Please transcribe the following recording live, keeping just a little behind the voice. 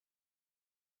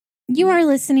You are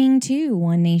listening to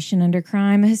One Nation Under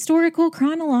Crime, a historical,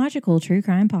 chronological true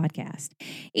crime podcast.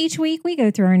 Each week, we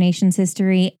go through our nation's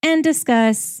history and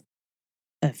discuss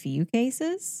a few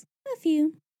cases. A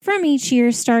few. From each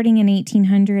year, starting in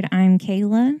 1800, I'm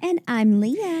Kayla. And I'm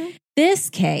Leah. This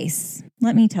case,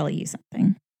 let me tell you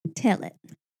something. Tell it.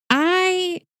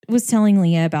 I was telling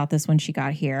Leah about this when she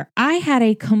got here. I had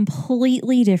a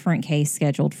completely different case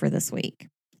scheduled for this week.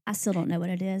 I still don't know what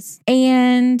it is.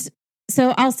 And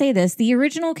so I'll say this. The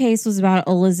original case was about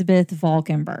Elizabeth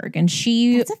Valkenburg, and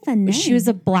That's a fun name. she was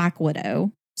a Black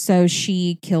widow. So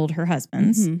she killed her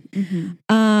husbands,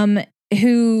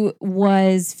 who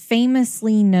was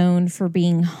famously known for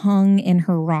being hung in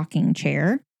her rocking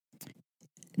chair.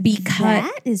 Because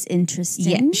that is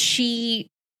interesting. Yeah, she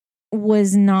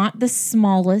was not the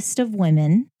smallest of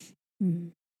women.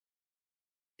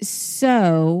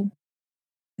 So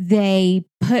they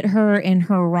put her in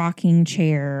her rocking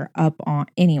chair up on.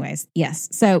 Anyways, yes.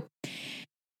 So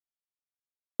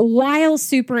while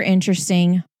super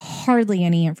interesting, hardly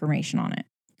any information on it.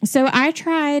 So I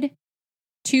tried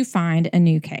to find a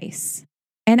new case,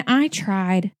 and I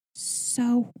tried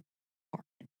so hard.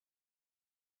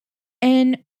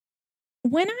 And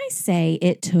when I say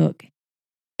it took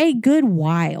a good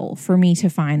while for me to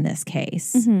find this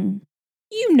case,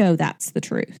 you know that's the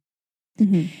truth.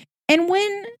 And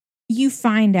when you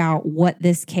find out what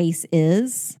this case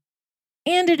is,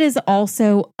 and it is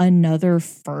also another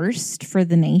first for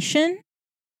the nation,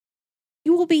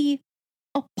 you will be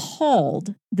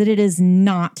appalled that it is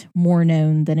not more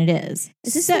known than it is.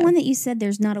 Is this the one that you said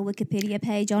there's not a Wikipedia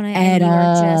page on it? At and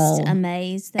all. You're just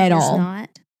amazed that there's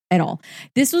not? At all.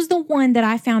 This was the one that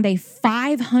I found a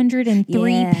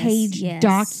 503-page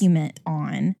document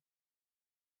on,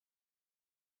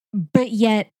 but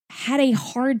yet had a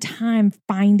hard time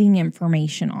finding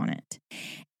information on it.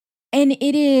 And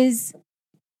it is,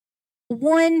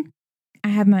 one, I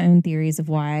have my own theories of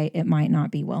why it might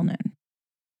not be well known.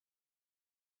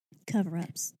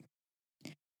 Cover-ups.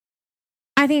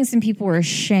 I think some people were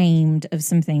ashamed of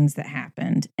some things that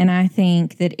happened, and I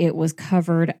think that it was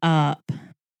covered up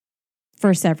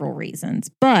for several reasons.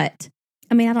 But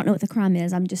I mean, I don't know what the crime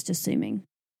is. I'm just assuming.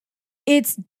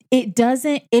 It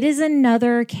is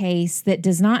another case that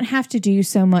does not have to do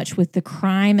so much with the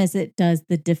crime as it does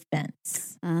the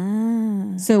defense.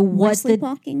 So what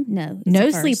sleepwalking?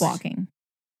 No sleepwalking.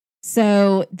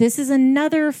 So this is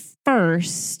another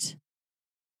first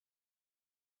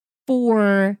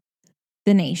for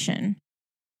the nation.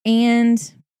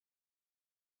 And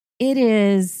it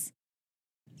is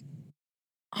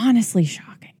honestly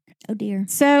shocking. Oh dear.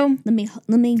 So let me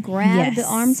grab the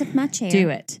arms of my chair. Do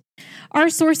it. Our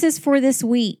sources for this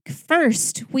week.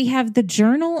 First, we have the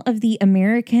Journal of the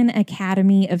American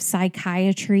Academy of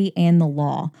Psychiatry and the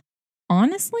Law.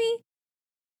 Honestly,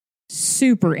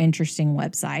 super interesting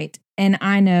website. And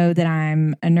I know that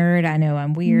I'm a nerd. I know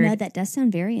I'm weird. No, that does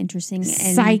sound very interesting.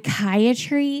 And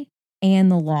psychiatry and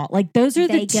the law. Like those are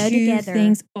the two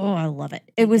things. Oh, I love it.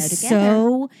 It was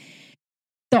so...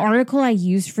 The article I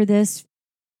used for this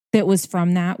that was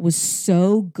from that was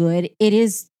so good. It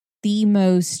is the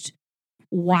most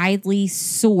widely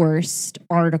sourced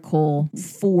article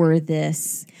for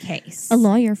this case. A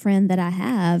lawyer friend that I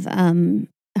have,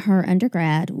 her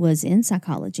undergrad was in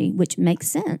psychology, which makes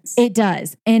sense. It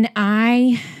does. And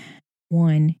I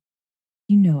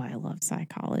love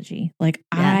psychology.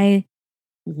 I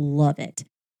love it.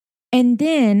 And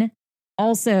then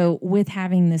also with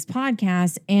having this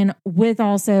podcast and with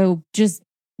also just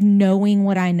knowing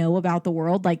what I know about the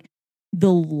world, like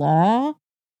the law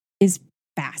is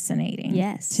fascinating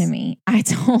to me. I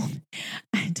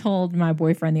told my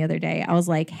boyfriend the other day, I was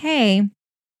like, hey,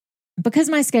 because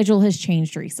my schedule has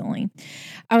changed recently,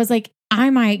 I was like,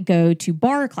 I might go to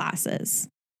bar classes,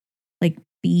 like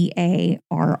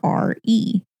BARRE,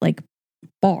 like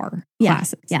bar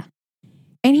classes. Yeah.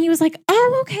 And he was like,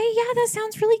 oh, okay, yeah, that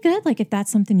sounds really good. Like, if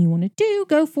that's something you want to do,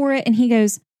 go for it. And he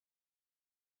goes,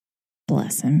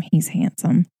 bless him, he's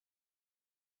handsome.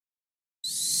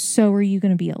 So are you going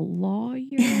to be a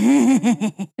lawyer?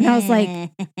 And I was like,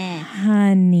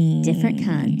 honey. Different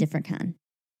kind.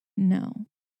 No.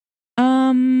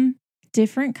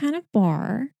 Different kind of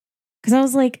bar. Because I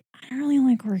was like, I don't really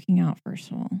like working out,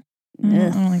 first of all. I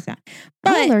don't like that.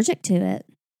 But I'm allergic to it.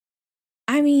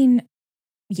 I mean,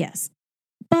 yes.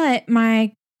 But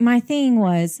my thing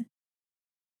was,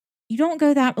 you don't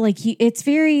go that, it's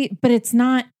very, but it's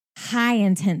not high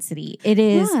intensity. It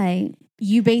is. Right.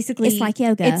 You basically. It's like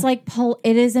yoga. It's like,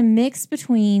 it is a mix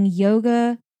between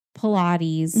yoga,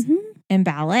 Pilates, and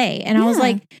ballet. And I was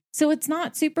like, so it's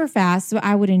not super fast. So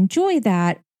I would enjoy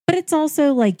that. But it's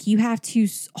also like you have to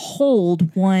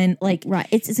hold one, like, right.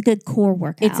 It's a good core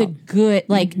workout. it's a good,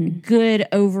 like, good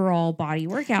overall body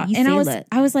workout. You And feel it.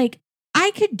 I was like,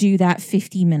 I could do that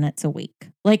 50 minutes a week.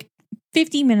 Like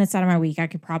 50 minutes out of my week, I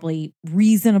could probably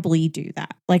reasonably do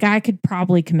that. Like I could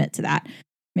probably commit to that.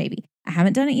 Maybe. I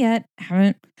haven't done it yet.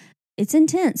 It's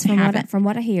intense from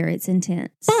what I hear. It's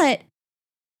intense. But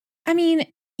I mean,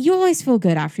 you always feel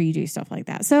good after you do stuff like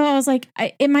that. So I was like,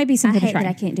 it might be something I hate to try. that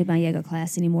I can't do my yoga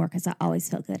class anymore because I always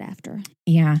felt good after.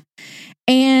 Yeah.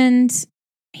 And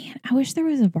man, I wish there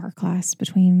was a bar class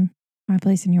between my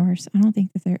place and yours. I don't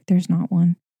think that there's not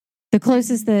one. The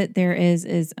closest that there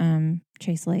is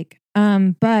Chase Lake.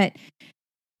 And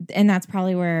that's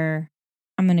probably where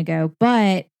I'm going to go.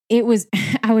 But I was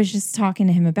just talking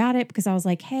to him about it because I was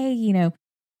like, hey, Did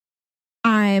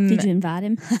you invite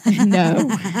him? No,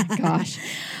 gosh.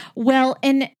 Well,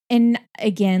 and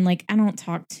again, like I don't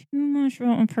talk too much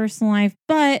about my personal life,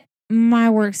 but my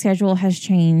work schedule has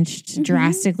changed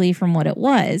drastically from what it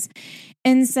was.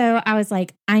 And so I was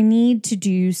like, I need to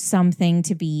do something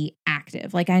to be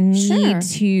active. Like I need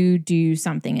to do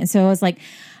something. And so I was like,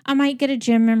 I might get a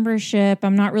gym membership.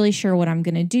 I'm not really sure what I'm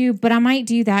going to do, but I might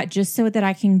do that just so that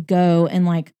I can go and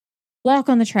like walk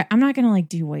on the track. I'm not going to like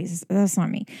do weights. That's not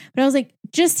me. But I was like,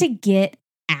 just to get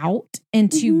out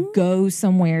and to go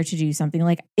somewhere to do something,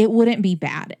 like it wouldn't be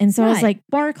bad. And so I was like,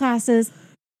 bar classes,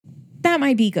 that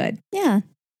might be good. Yeah.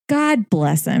 God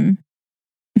bless him.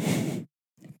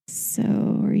 So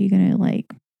are you going to like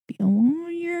be a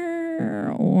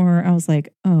lawyer? Or I was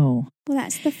like, oh. Well,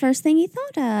 that's the first thing you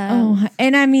thought of. Oh,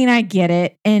 and I mean, I get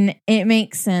it. And it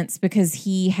makes sense because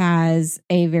he has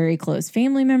a very close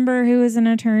family member who is an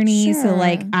attorney. Sure. So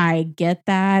like, I get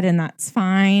that and that's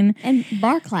fine. And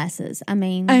bar classes. I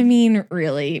mean,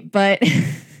 really, but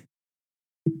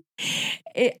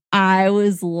I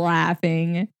was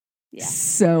laughing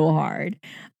so hard.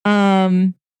 Yeah.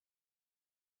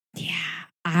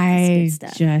 I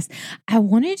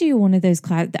want to do one of those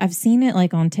classes. I've seen it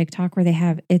like on TikTok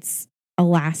where it's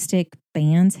elastic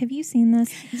bands. Have you seen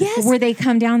this? Yes. Where they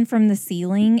come down from the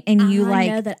ceiling and you I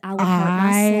know that I would hurt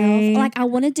myself. Like I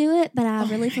want to do it, but I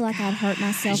really feel like I'd hurt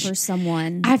myself or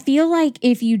someone. I feel like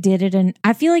if you did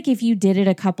it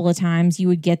a couple of times, you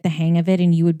would get the hang of it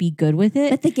and you would be good with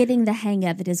it. But getting the hang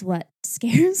of it is what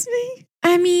scares me.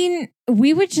 I mean,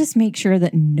 we would just make sure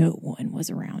that no one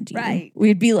was around you. Right.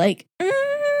 We'd be like,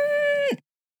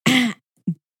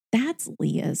 that's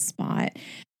Leah's spot.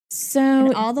 So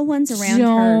and all the ones around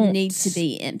her need to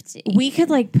be empty. We could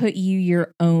like put you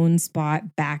your own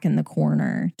spot back in the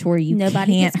corner to where you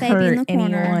can't hurt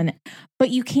anyone, but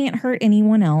you can't hurt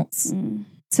anyone else.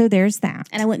 So there's that.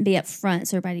 And I wouldn't be up front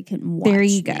so everybody couldn't watch There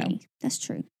you go. Me. That's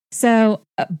true. So,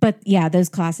 but yeah, those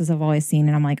classes I've always seen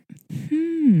and I'm like,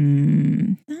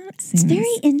 that seems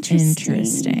very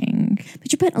interesting.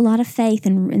 But you're putting a lot of faith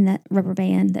in that rubber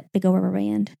band, that big old rubber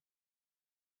band.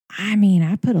 I mean,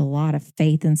 I put a lot of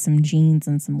faith in some jeans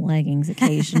and some leggings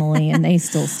occasionally, and they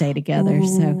still stay together. Ooh.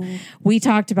 So we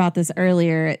talked about this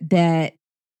earlier I'm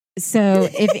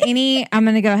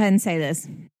going to go ahead and say this.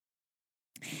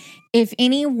 If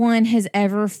anyone has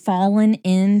ever fallen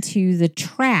into the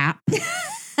trap,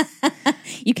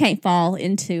 you can't fall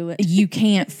into it. You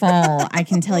can't fall. I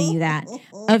can tell you that.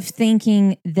 Of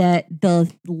thinking that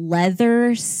the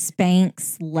leather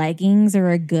Spanx leggings are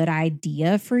a good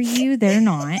idea for you. They're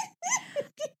not.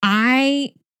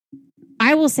 I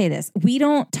will say this. We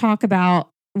don't talk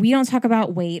about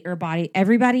weight or body.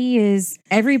 Everybody is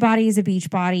a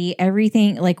beach body.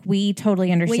 Everything, like, we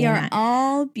totally understand that. We are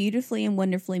all beautifully and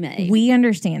wonderfully made. We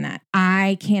understand that.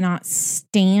 I cannot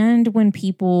stand when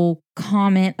people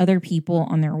comment other people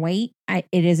on their weight.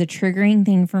 It is a triggering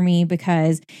thing for me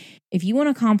because if you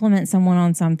want to compliment someone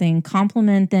on something,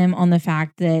 compliment them on the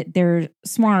fact that they're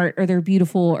smart or they're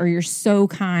beautiful or you're so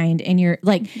kind and you're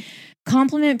like,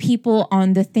 compliment people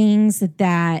on the things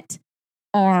that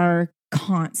are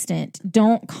constant.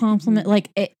 Don't compliment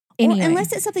anyway.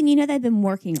 Unless it's something they've been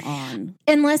working on.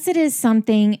 Unless it is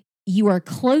something you are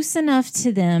close enough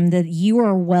to them that you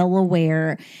are well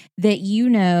aware that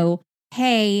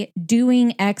hey,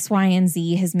 doing X, Y, and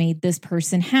Z has made this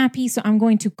person happy, so I'm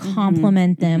going to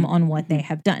compliment them on what they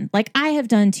have done. Like I have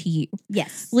done to you.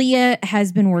 Yes. Leah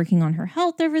has been working on her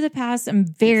health over the past. I'm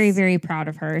very, very proud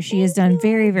of her. She has done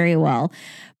very, very well.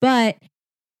 But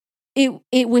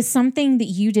it was something that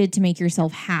you did to make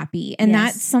yourself happy. And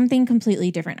that's something completely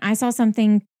different. I saw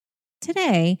something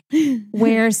today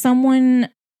where someone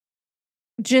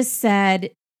just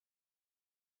said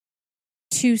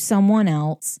to someone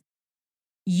else,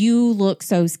 "You look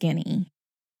so skinny."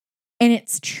 And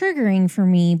it's triggering for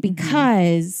me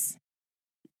because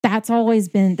that's always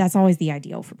the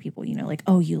ideal for people, like,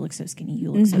 oh, you look so skinny,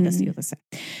 you look so this, you look so.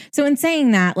 So in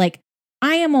saying that, like,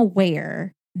 I am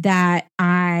aware that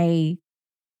I,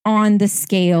 on the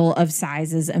scale of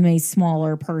sizes, am a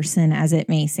smaller person as it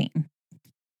may seem.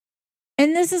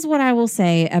 And this is what I will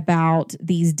say about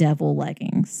these devil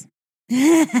leggings.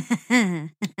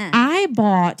 I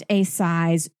bought a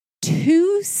size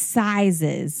 2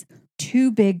 sizes too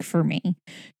big for me.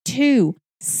 2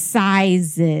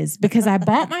 sizes, because I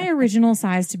bought my original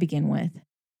size to begin with.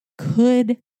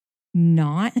 Could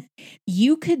not.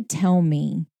 You could tell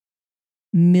me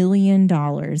 $1 million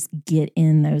get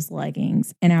in those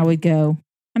leggings, and I would go,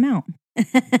 I'm out.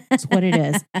 That's what it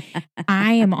is.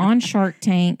 I am on Shark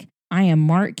Tank. I am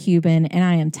Mark Cuban, and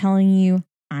I am telling you,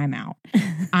 I'm out.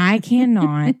 I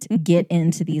cannot get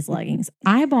into these leggings.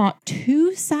 I bought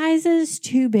 2 sizes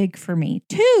too big for me.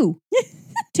 2.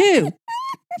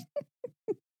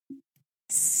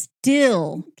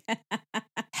 Still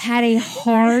had a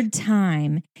hard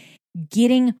time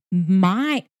getting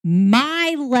my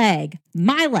leg.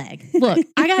 Look,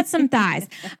 I got some thighs.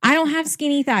 I don't have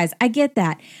skinny thighs. I get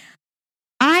that.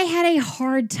 I had a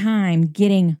hard time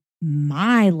getting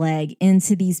my leg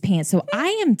into these pants. So I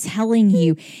am telling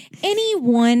you,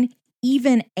 anyone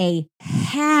even a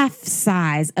half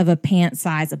size of a pant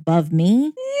size above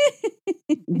me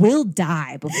will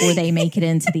die before they make it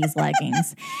into these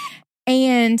leggings.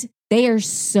 And they are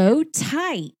so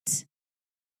tight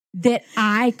that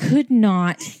I could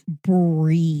not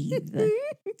breathe.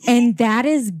 And that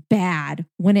is bad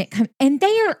when it comes. And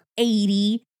they are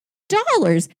 $80.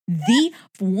 The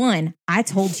one, I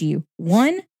told you,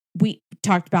 we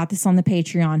talked about this on the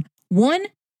Patreon. 1,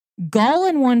 gall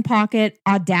in one pocket,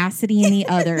 audacity in the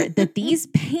other, that these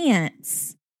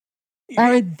pants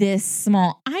are this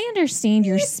small. I understand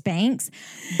your Spanx,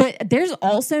 but there's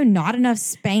also not enough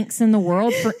Spanx in the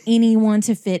world for anyone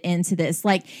to fit into this.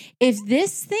 Like, if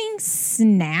this thing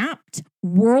snapped,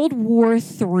 World War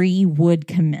III would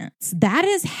commence. That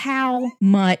is how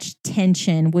much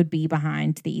tension would be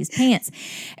behind these pants.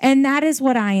 And that is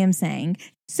what I am saying.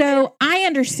 So I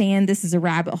understand this is a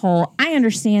rabbit hole. I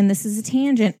understand this is a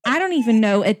tangent. I don't even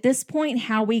know at this point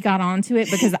how we got onto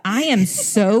it, because I am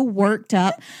so worked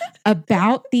up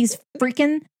about these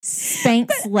freaking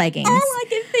Spanx leggings. All I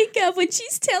can think of when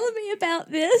she's telling me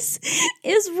about this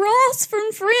is Ross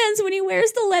from Friends when he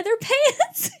wears the leather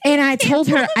pants. And I told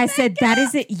her, I said, that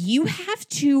is it. You have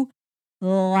to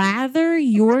lather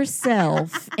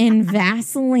yourself in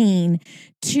Vaseline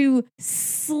to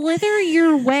slither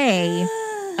your way.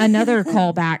 Another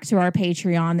callback to our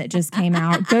Patreon that just came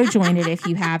out. Go join it if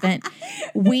you haven't.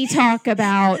 We talk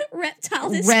about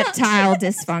reptile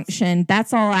dysfunction.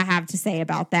 That's all I have to say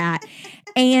about that.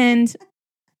 And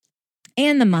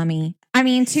the Mummy. I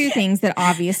mean, 2 things that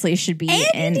obviously should be in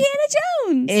Indiana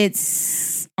Jones.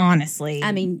 It's honestly,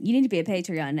 I mean, you need to be a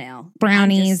Patreon now.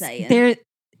 Brownies.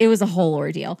 It was a whole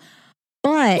ordeal.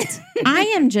 But I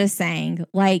am just saying,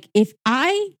 like, if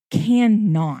I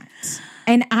cannot,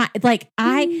 and I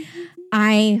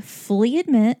fully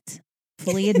admit,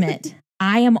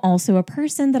 I am also a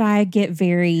person that I get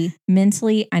very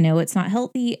mentally, I know it's not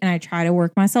healthy, and I try to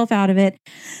work myself out of it.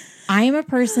 I am a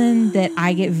person that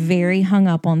I get very hung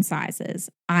up on sizes.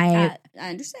 I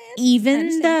understand.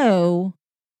 Even though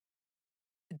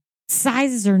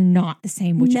sizes are not the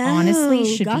same, which honestly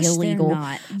should be illegal. They're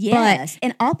not. Yes.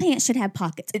 And all pants should have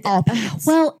pockets. All pants.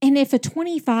 Well, and if a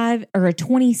 25 or a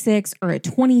 26 or a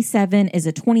 27 is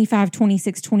a 25,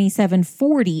 26, 27,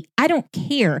 40, I don't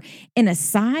care. In a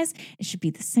size, it should be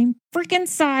the same freaking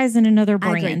size in another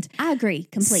brand. I agree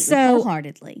completely,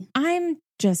 wholeheartedly. I'm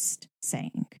just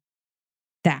saying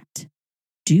that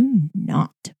do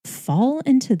not fall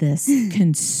into this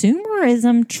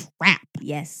consumerism trap.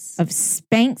 Yes. Of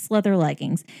Spanx leather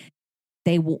leggings.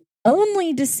 They will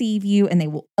only deceive you and they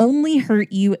will only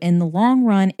hurt you in the long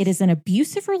run. It is an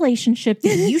abusive relationship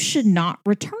that you should not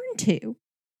return to.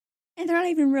 And they're not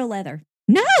even real leather.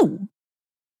 No.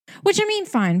 Which, I mean,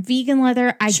 fine. Vegan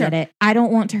leather, I get it. I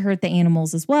don't want to hurt the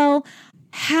animals as well.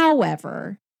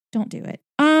 However, don't do it.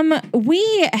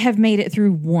 We have made it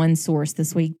through one source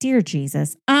this week. Dear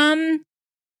Jesus. Our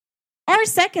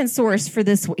second source for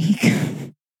this week.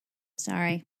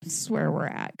 Sorry. This is where we're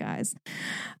at, guys.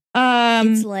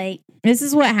 It's late. This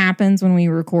is what happens when we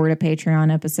record a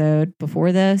Patreon episode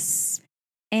before this.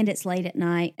 And it's late at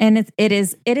night. And it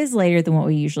is later than what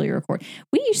we usually record.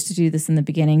 We used to do this in the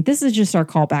beginning. This is just our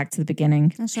callback to the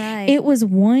beginning. That's right. It was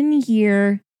 1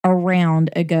 year around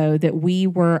ago that we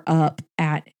were up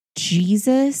at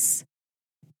Jesus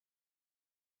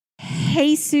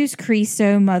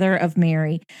Cristo, Mother of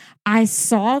Mary. I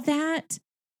saw that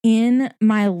in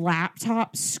my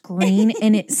laptop screen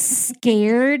and it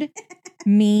scared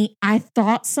me. I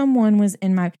thought someone was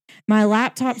in my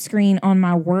laptop screen on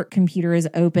my work computer is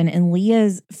open, and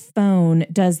Leah's phone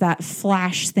does that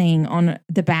flash thing on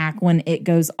the back when it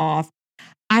goes off.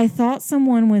 I thought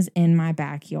someone was in my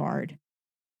backyard.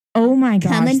 Oh my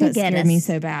gosh, that scared me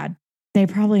so bad. They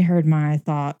probably heard my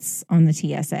thoughts on the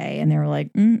TSA and they were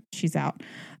like, she's out.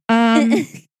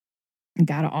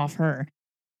 Gotta off her.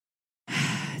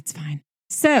 It's fine.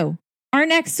 So our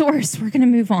next source, we're going to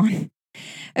move on.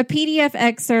 A PDF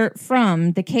excerpt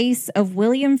from The Case of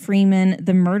William Freeman,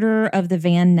 the Murderer of the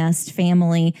Van Nest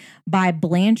Family by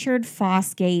Blanchard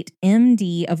Fosgate,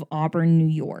 MD of Auburn, New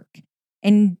York.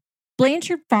 And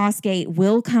Blanchard Fosgate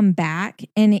will come back,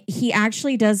 and he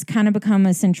actually does kind of become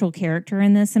a central character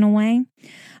in this in a way.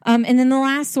 And then the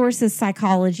last source is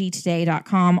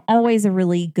psychologytoday.com, always a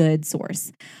really good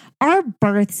source. Our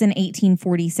births in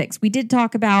 1846, we did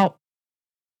talk about,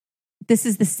 this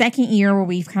is the second year where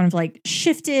we've kind of like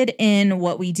shifted in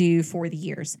what we do for the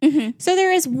years. Mm-hmm. So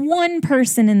there is one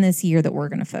person in this year that we're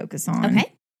going to focus on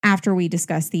after we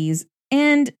discuss these.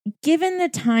 And given the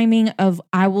timing of,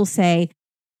 I will say,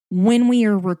 when we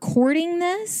are recording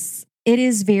this, it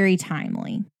is very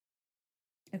timely.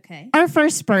 Okay. Our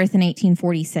first birth in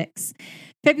 1846.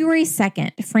 February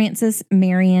 2nd, Francis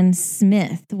Marion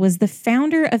Smith was the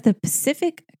founder of the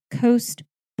Pacific Coast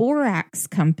Borax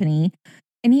Company,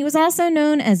 and he was also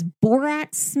known as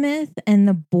Borax Smith and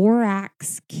the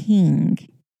Borax King.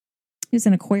 He was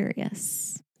an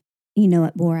Aquarius. You know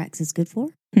what borax is good for?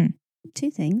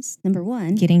 Two things. Number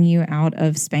one, getting you out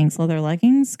of Spanx leather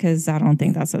leggings, because I don't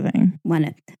think that's a thing. Why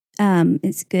not?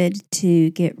 It's good to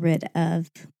get rid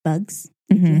of bugs.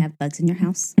 If you have bugs in your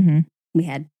house. We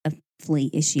had a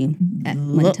flea issue at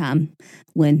one time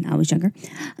when I was younger.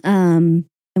 And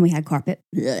we had carpet.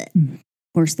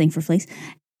 Worst thing for fleas.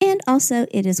 And also,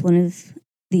 it is one of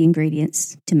the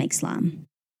ingredients to make slime.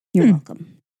 You're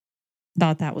welcome.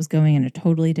 Thought that was going in a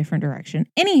totally different direction.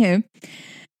 Anywho,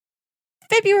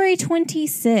 February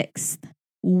 26th,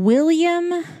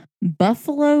 William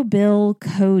Buffalo Bill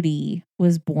Cody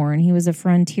was born. He was a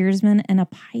frontiersman and a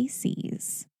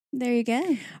Pisces. There you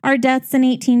go. Our deaths in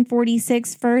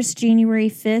 1846, first, January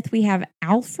 5th, we have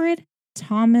Alfred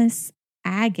Thomas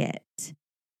Agate.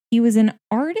 He was an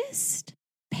artist,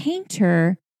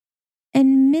 painter,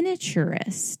 and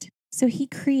miniaturist. So he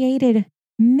created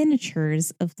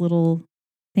miniatures of little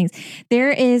things.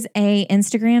 There is a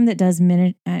Instagram that does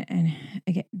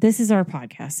okay, this is our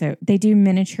podcast. So they do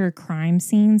miniature crime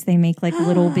scenes. They make like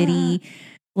little bitty,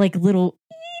 like little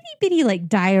itty bitty, like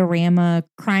diorama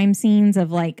crime scenes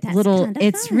of like little,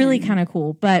 it's fun. Really kind of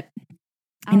cool. But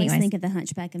I always think of the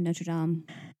Hunchback of Notre Dame.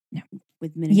 No.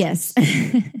 With miniatures.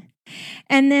 Yes.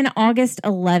 And then August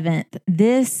 11th,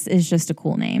 this is just a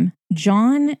cool name.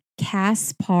 John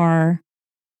Caspar,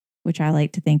 which I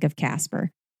like to think of Casper,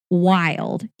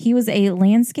 Wild. He was a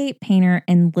landscape painter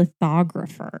and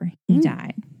lithographer. He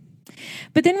died.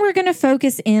 But then we're going to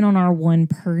focus in on our one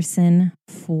person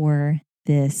for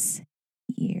this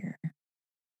year.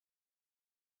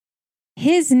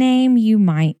 His name you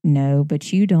might know,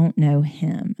 but you don't know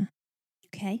him.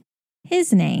 Okay.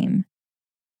 His name,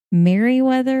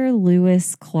 Meriwether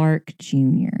Lewis Clark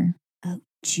Jr. Oh,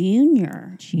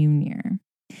 Jr.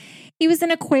 He was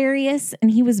an Aquarius, and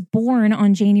he was born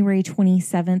on January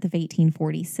 27th of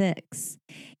 1846.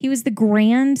 He was the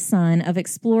grandson of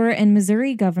explorer and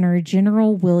Missouri Governor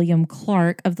General William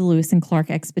Clark of the Lewis and Clark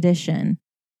Expedition.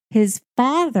 His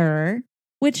father,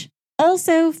 which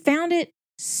also found it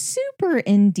super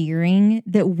endearing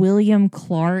that William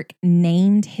Clark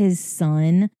named his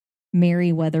son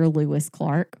Meriwether Lewis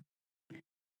Clark.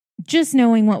 Just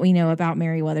knowing what we know about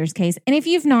Meriwether's case. And if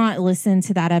you've not listened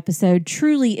to that episode,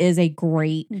 truly is a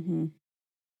great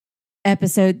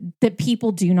episode that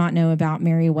people do not know about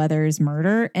Meriwether's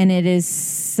murder. And it is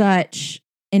such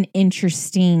an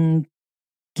interesting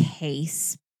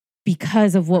case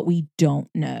because of what we don't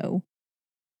know,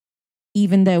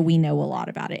 even though we know a lot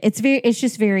about it. It's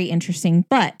just very interesting.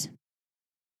 But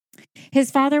his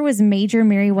father was Major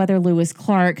Meriwether Lewis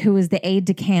Clark, who was the aide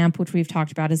de camp, which we've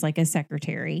talked about as like a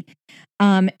secretary,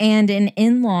 and an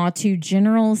in-law to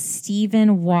General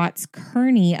Stephen Watts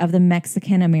Kearny of the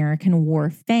Mexican-American War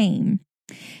fame.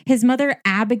 His mother,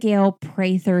 Abigail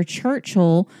Prather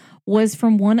Churchill, was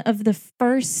from one of the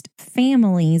first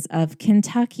families of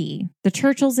Kentucky. The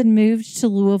Churchills had moved to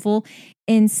Louisville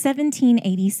in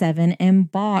 1787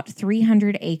 and bought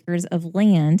 300 acres of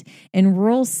land in a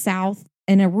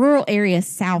rural area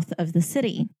south of the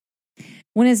city.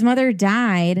 When his mother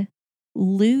died,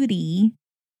 Lutie,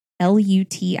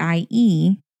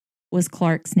 Lutie, was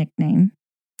Clark's nickname.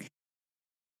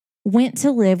 went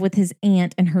to live with his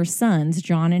aunt and her sons,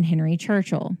 John and Henry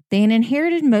Churchill. They had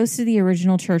inherited most of the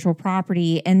original Churchill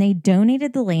property, and they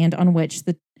donated the land on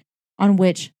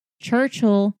which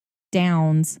Churchill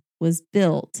Downs was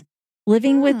built.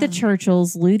 Living with the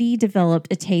Churchills, Ludi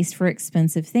developed a taste for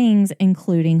expensive things,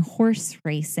 including horse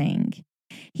racing.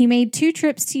 He made 2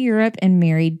 trips to Europe and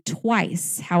married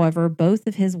twice. However, both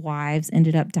of his wives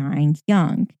ended up dying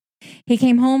young. He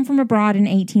came home from abroad in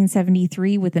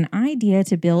 1873 with an idea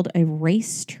to build a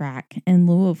racetrack in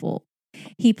Louisville.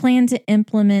 He planned to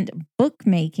implement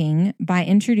bookmaking by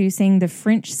introducing the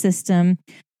French system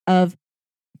of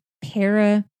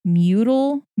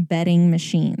paramutile betting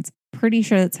machines. Pretty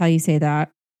sure that's how you say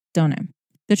that. Don't know.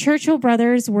 The Churchill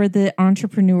brothers were the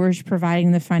entrepreneurs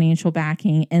providing the financial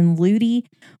backing, and Ludi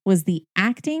was the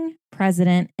acting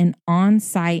president and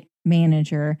on-site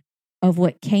manager of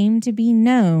what came to be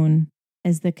known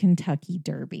as the Kentucky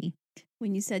Derby.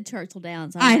 When you said Churchill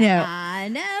Downs, I know. I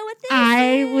know what this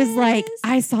I was like,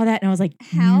 I saw that and I was like,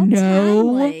 how no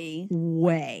timely.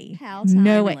 way. How timely.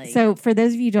 No way. So for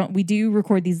those of you who we do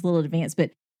record these a little advanced,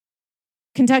 but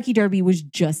Kentucky Derby was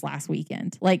just last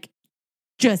weekend. Like,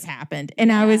 just happened.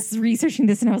 And I was researching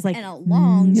this and I was like, and a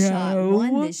long shot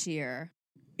won this year.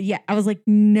 Yeah. I was like,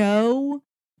 no.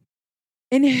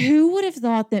 And who would have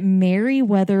thought that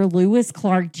Meriwether Lewis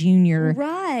Clark Jr.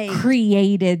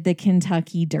 created the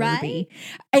Kentucky Derby?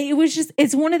 Right? It was just,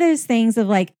 it's one of those things of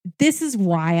like, this is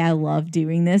why I love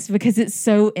doing this, because it's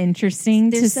so interesting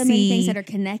to see. There's so many things that are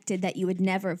connected that you would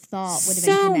never have thought would have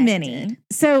been connected. So many.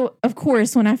 So, of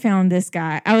course, when I found this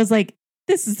guy, I was like,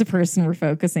 this is the person we're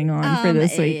focusing on for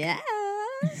this week. Yeah.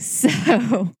 So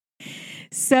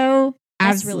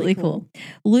that's absolutely really cool.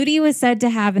 Ludi was said to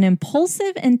have an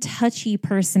impulsive and touchy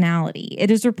personality.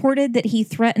 It is reported that he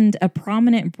threatened a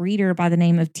prominent breeder by the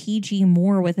name of T.G.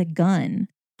 Moore with a gun,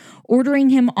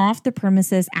 ordering him off the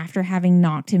premises after having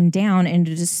knocked him down in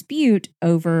a dispute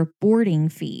over boarding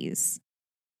fees.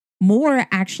 Moore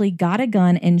actually got a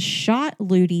gun and shot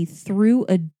Ludi through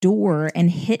a door and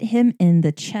hit him in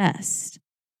the chest.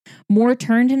 Moore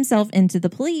turned himself into the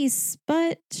police,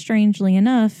 but strangely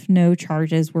enough, no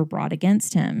charges were brought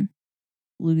against him.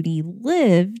 Ludi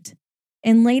lived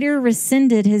and later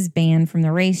rescinded his ban from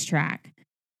the racetrack.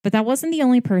 But that wasn't the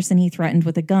only person he threatened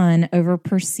with a gun over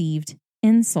perceived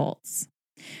insults.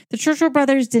 The Churchill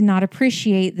brothers did not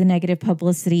appreciate the negative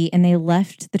publicity, and they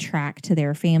left the track to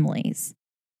their families.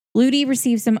 Ludi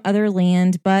received some other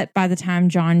land, but by the time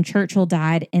John Churchill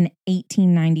died in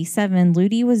 1897,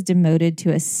 Ludi was demoted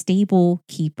to a stable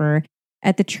keeper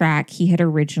at the track he had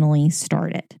originally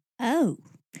started. Oh.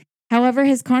 However,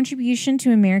 his contribution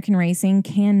to American racing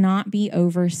cannot be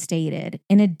overstated.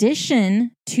 In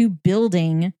addition to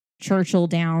building Churchill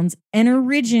Downs and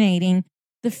originating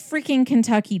the freaking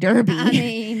Kentucky Derby. I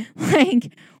mean,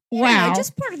 like, wow.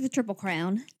 Just part of the Triple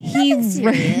Crown.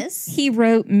 He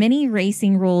wrote many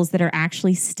racing rules that are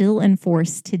actually still in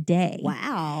force today.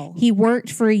 Wow. He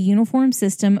worked for a uniform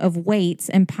system of weights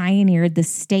and pioneered the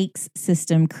stakes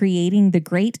system, creating the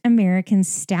Great American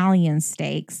Stallion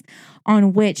Stakes,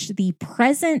 on which the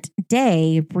present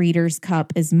day Breeders'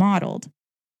 Cup is modeled.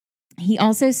 He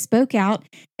also spoke out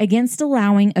against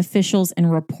allowing officials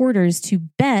and reporters to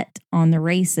bet on the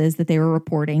races that they were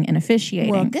reporting and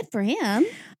officiating. Well, good for him.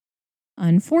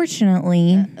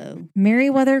 Unfortunately,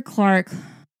 Meriwether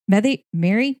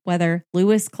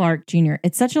Lewis Clark Jr.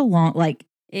 It's such a long,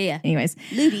 anyways.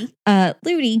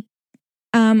 Ludi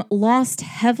lost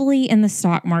heavily in the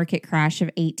stock market crash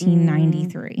of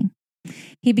 1893.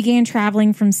 He began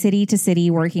traveling from city to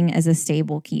city working as a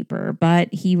stable keeper,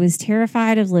 but he was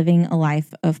terrified of living a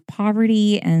life of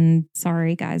poverty. And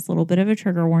sorry, guys, a little bit of a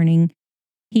trigger warning.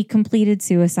 He completed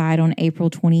suicide on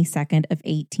April 22nd of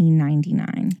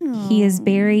 1899. Aww. He is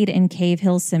buried in Cave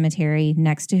Hill Cemetery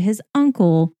next to his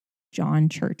uncle, John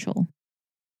Churchill.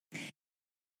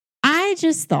 I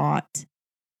just thought,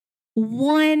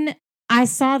 I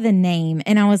saw the name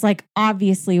and I was like,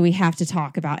 obviously we have to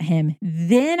talk about him.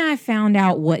 Then I found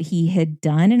out what he had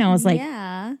done and I was like,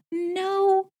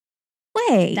 no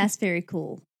way. That's very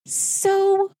cool.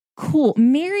 So cool.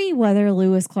 Meriwether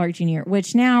Lewis Clark Jr.,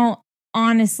 which now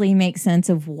honestly makes sense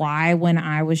of why when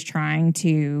I was trying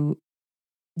to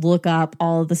look up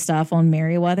all of the stuff on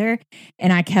Meriwether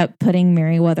and I kept putting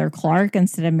Meriwether Clark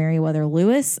instead of Meriwether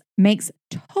Lewis, makes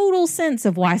total sense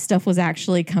of why stuff was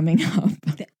actually coming up.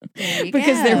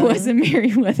 Because there was a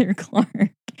Meriwether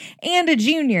Clark and a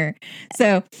junior.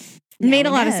 So it made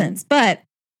a lot of sense. But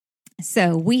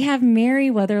so we have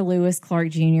Meriwether Lewis Clark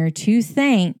Jr. to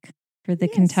thank for the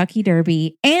Kentucky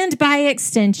Derby and by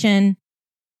extension,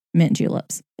 mint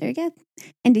juleps. There you go.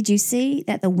 And did you see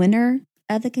that the winner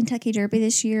of the Kentucky Derby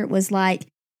this year was like,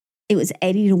 it was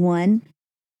 80-1.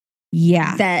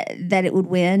 Yeah. That it would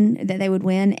win, that they would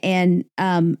win. And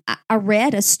I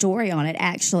read a story on it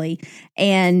actually.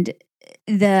 And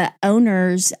the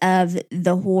owners of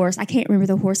the horse, I can't remember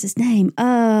the horse's name.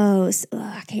 It's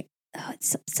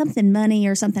something Money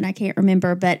or something, I can't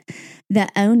remember. But the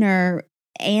owner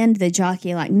and the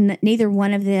jockey, like neither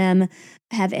one of them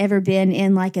have ever been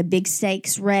in like a big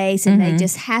stakes race, and they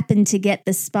just happened to get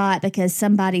the spot because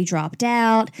somebody dropped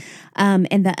out.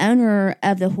 And the owner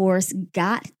of the horse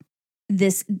got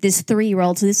this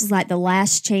 3-year-old. So this was like the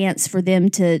last chance for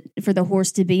the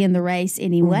horse to be in the race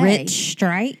anyway. Rich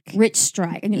Strike.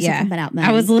 I knew something about money.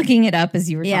 I was looking it up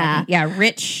as you were talking. Yeah,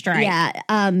 Rich Strike. Yeah.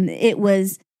 It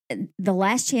was the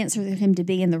last chance for him to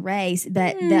be in the race,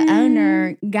 but the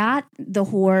owner got the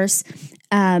horse.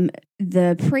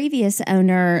 The previous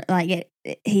owner,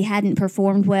 he hadn't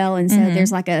performed well, and so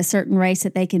there's like a certain race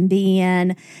that they can be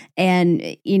in,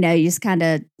 and you just kind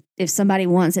of, if somebody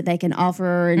wants it, they can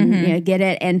offer and get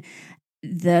it. And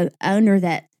the owner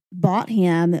that bought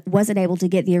him wasn't able to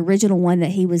get the original one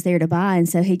that he was there to buy, and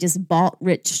so he just bought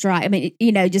Rich Strike. I mean,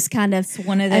 just kind of, it's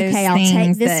one of those okay, I'll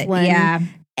take this one. Yeah.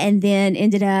 And then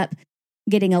ended up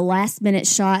getting a last minute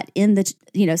shot in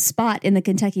the spot in the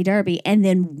Kentucky Derby, and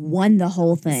then won the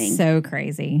whole thing. So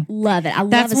crazy. Love it.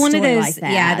 That's love a one story of those. like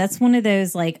that. Yeah, that's one of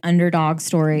those like underdog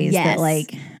stories that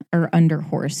like, or under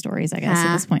horse stories, I guess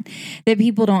at this point, that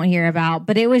people don't hear about.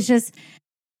 But it was just,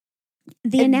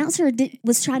 the announcer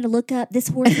was trying to look up this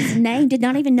horse's name, did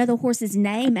not even know the horse's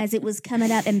name as it was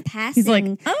coming up and passing. He's like,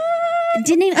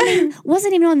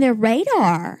 wasn't even on their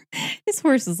radar. His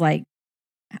horse is like,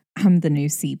 I'm the new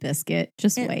Seabiscuit.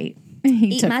 Just wait.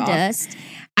 He eat my dust.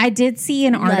 I did see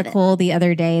an article the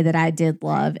other day that I did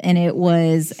love, and it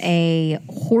was a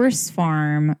horse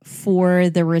farm for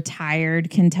the retired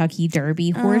Kentucky Derby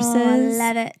horses. Oh, I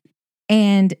love it.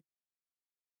 And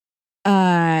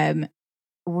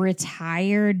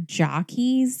retired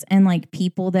jockeys and like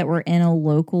people that were in a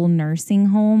local nursing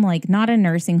home, like not a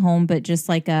nursing home, but just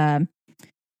like a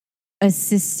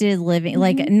assisted living,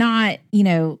 like not,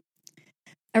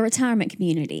 a retirement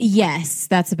community. Yes,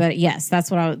 that's about it. Yes, that's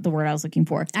the word I was looking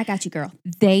for. I got you, girl.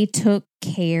 They took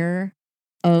care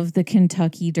of the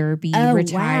Kentucky Derby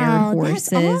retired horses.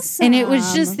 That's awesome. And it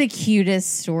was just the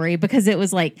cutest story because it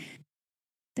was like,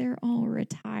 they're all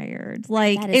retired.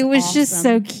 Like, it was just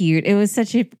so cute. It was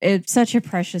such a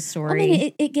precious story. I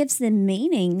mean, it gives them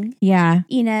meaning. Yeah.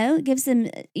 It gives them,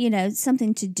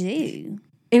 something to do.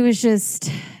 It was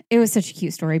such a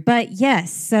cute story. But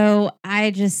yes, so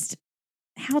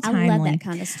how timely. I love that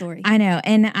kind of story. I know.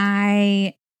 And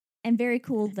very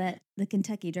cool that the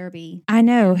Kentucky Derby. I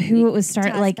know who it was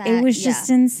started. Like, it was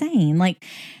just insane. Like,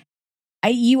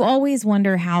 you always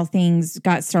wonder how things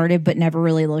got started, but never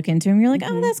really look into them. You're like,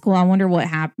 oh, that's cool. I wonder what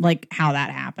happened, like how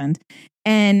that happened.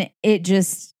 And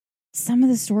some of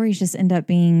the stories just end up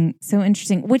being so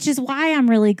interesting, which is why I'm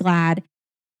really glad.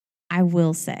 I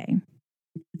will say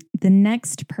the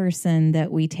next person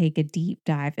that we take a deep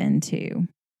dive into,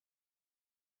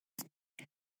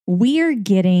 we are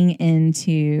getting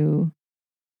into,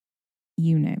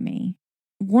 me,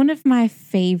 one of my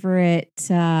favorite,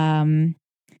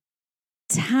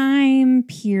 time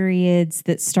periods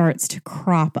that starts to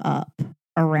crop up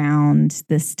around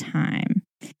this time.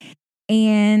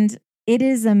 And it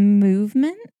is a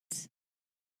movement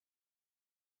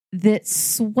that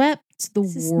swept the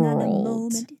world. Not a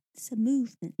moment, it's a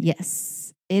movement.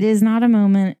 Yes, it is not a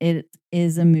moment, it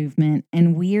is a movement.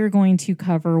 And we are going to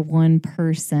cover one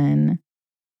person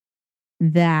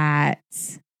that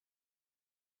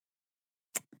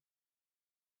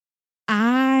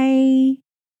I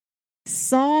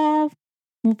saw,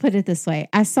 we'll put it this way.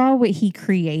 I saw what he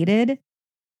created,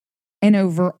 and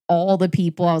over all the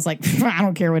people, I was like, I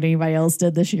don't care what anybody else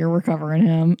did this year. We're covering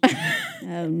him.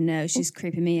 Oh no, she's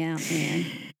creeping me out, man.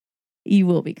 You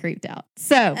will be creeped out.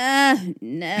 So, no,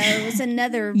 it's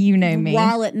another me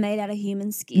wallet made out of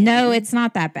human skin. No, it's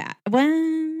not that bad. Well,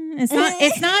 it's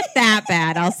not that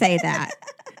bad. I'll say that.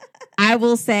 I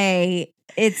will say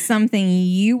it's something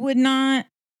you would not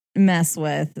mess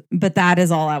with, but that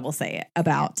is all I will say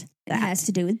about that. It has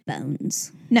to do with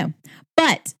bones. No,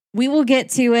 but we will get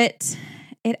to it.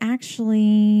 It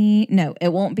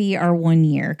won't be our 1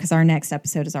 year because our next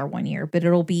episode is our 1 year, but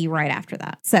it'll be right after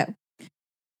that. So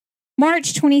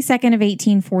March 22nd of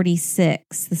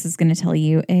 1846. This is going to tell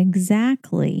you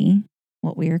exactly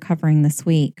what we are covering this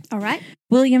week. All right.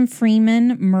 William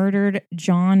Freeman murdered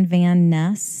John Van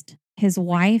Nest, his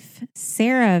wife,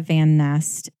 Sarah Van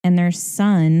Nest, and their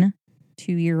son,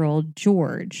 2-year-old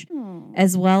George,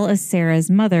 as well as Sarah's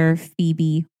mother,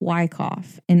 Phoebe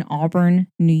Wyckoff, in Auburn,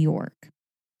 New York.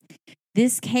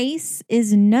 This case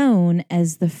is known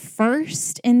as the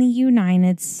first in the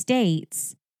United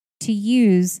States to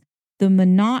use the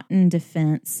M'Naughton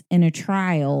defense in a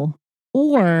trial,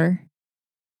 or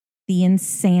the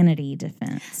insanity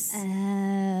defense.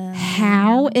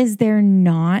 How is there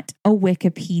not a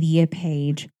Wikipedia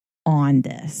page on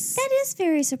this? That is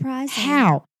very surprising.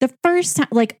 How? The first time,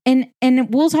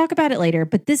 and we'll talk about it later,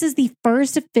 but this is the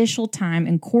first official time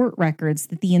in court records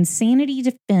that the insanity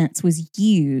defense was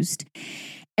used.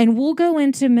 And we'll go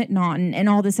into M'Naughton and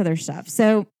all this other stuff.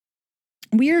 So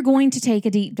we are going to take a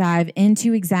deep dive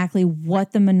into exactly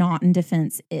what the M'Naughton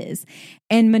defense is.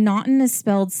 And M'Naughton is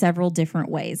spelled several different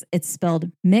ways. It's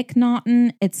spelled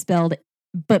McNaughton. It's spelled,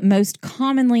 but most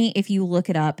commonly, if you look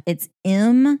it up, it's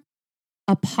M''N''Aghtn.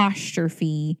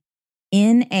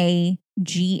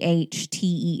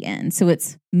 So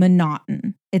it's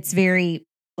M'Naughton. It's very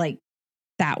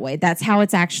that way. That's how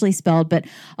it's actually spelled. But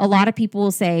a lot of people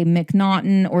will say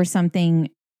McNaughton or something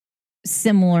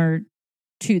similar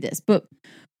to this. But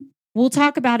we'll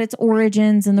talk about its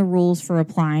origins and the rules for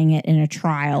applying it in a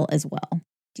trial as well.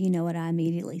 Do you know what I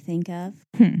immediately think of?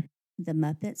 The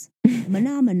Muppets.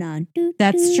 Phenomenon.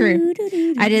 That's true.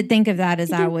 I did think of that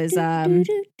as I was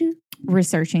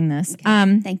researching this.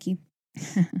 Thank you.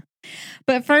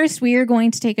 But first, we are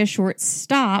going to take a short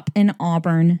stop in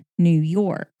Auburn, New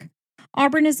York.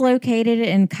 Auburn is located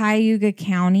in Cuyahoga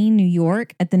County, New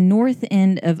York, at the north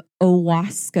end of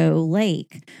Owasco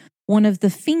Lake, one of the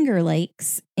Finger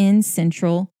Lakes in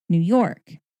central New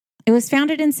York. It was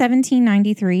founded in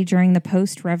 1793 during the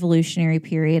post-revolutionary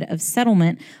period of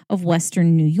settlement of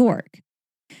western New York.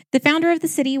 The founder of the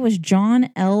city was John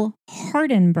L.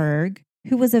 Hardenbergh,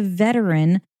 who was a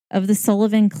veteran of the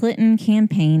Sullivan-Clinton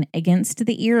campaign against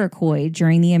the Iroquois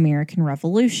during the American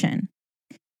Revolution.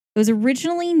 It was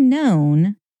originally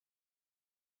known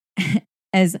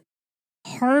as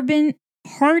Hardenbergh's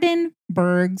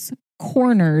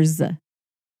Corners,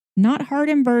 not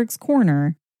Hardenbergh's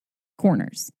Corners.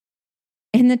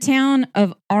 In the town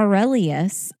of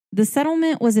Aurelius, the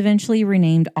settlement was eventually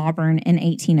renamed Auburn in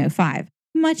 1805.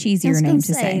 Much easier name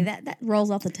to say. That rolls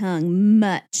off the tongue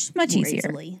much easier.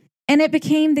 Easily. And it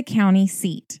became the county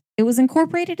seat. It was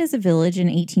incorporated as a village in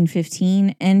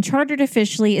 1815 and chartered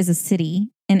officially as a city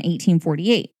in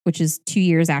 1848, which is 2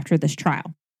 years after this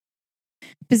trial.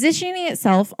 Positioning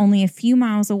itself only a few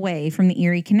miles away from the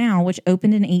Erie Canal, which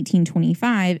opened in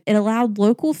 1825, it allowed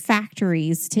local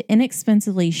factories to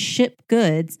inexpensively ship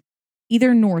goods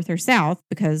either north or south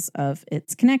because of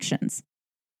its connections.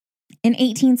 In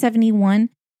 1871,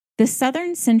 the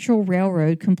Southern Central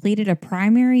Railroad completed a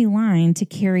primary line to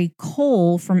carry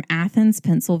coal from Athens,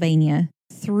 Pennsylvania,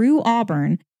 through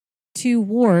Auburn to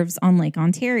wharves on Lake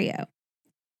Ontario.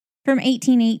 From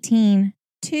 1818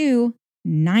 to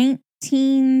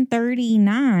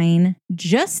 1939,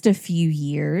 just a few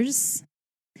years,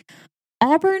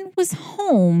 Auburn was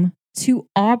home to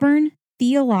Auburn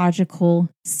Theological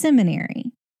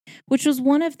Seminary, which was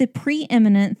one of the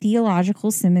preeminent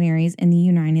theological seminaries in the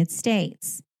United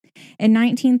States. In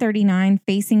 1939,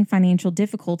 facing financial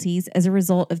difficulties as a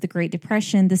result of the Great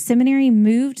Depression, the seminary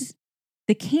moved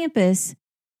the campus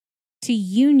to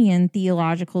Union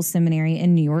Theological Seminary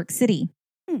in New York City.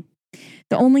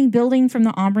 The only building from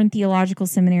the Auburn Theological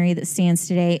Seminary that stands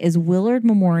today is Willard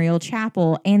Memorial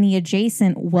Chapel and the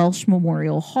adjacent Welsh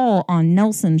Memorial Hall on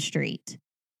Nelson Street.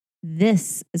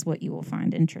 This is what you will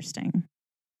find interesting.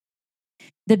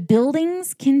 The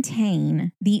buildings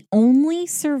contain the only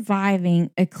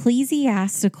surviving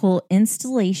ecclesiastical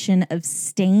installation of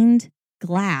stained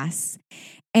glass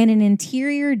and an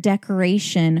interior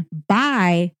decoration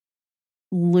by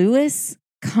Louis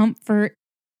Comfort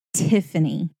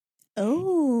Tiffany.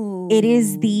 Oh. It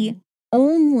is the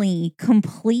only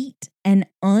complete and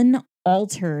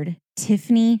unaltered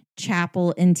Tiffany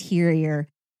Chapel interior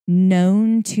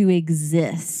known to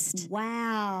exist.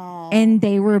 Wow. And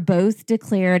they were both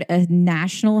declared a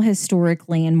National Historic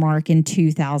Landmark in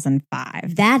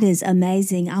 2005. That is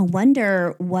amazing. I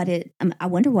wonder what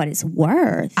it's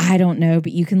worth. I don't know,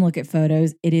 but you can look at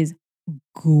photos. It is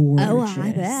gorgeous. Oh,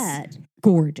 I bet.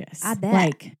 Gorgeous. I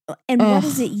bet. And what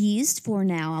is it used for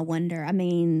now? I wonder. I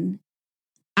mean,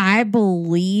 I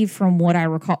believe from what I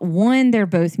recall, one, they're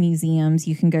both museums.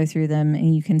 You can go through them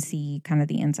and you can see kind of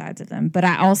the insides of them. But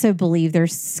I also believe they're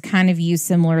kind of used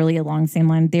similarly along the same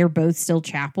line. They're both still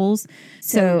chapels.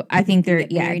 So I think they're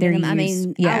used. I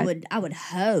mean, yeah. I would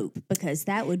hope, because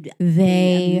that would be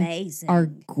they amazing. are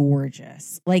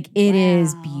gorgeous. Like, it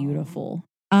is beautiful.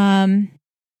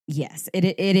 Yes,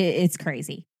 it's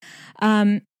crazy.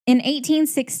 In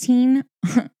 1816,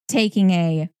 taking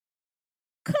a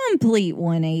complete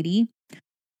 180,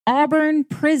 Auburn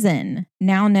Prison,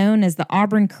 now known as the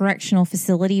Auburn Correctional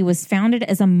Facility, was founded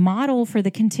as a model for the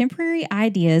contemporary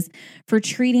ideas for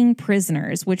treating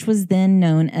prisoners, which was then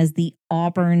known as the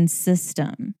Auburn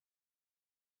System.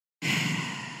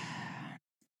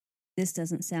 This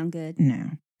doesn't sound good.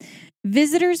 No.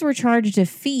 Visitors were charged a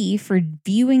fee for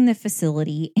viewing the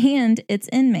facility and its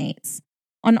inmates.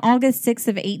 On August 6th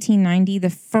of 1890, the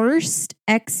first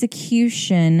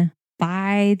execution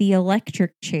by the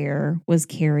electric chair was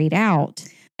carried out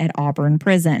at Auburn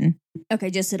Prison. Okay,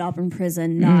 just at Auburn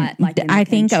Prison, not like in the I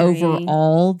think country.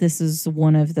 overall, this is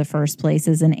one of the first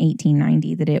places in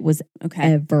 1890 that it was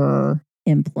ever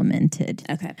implemented.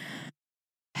 Okay.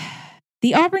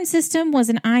 The Auburn System was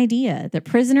an idea that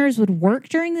prisoners would work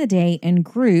during the day in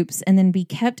groups and then be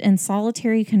kept in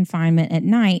solitary confinement at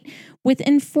night with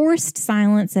enforced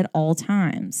silence at all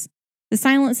times. The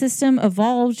silent system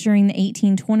evolved during the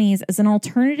 1820s as an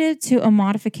alternative to a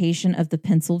modification of the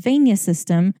Pennsylvania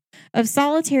system of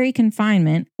solitary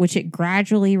confinement, which it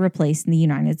gradually replaced in the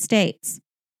United States.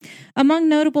 Among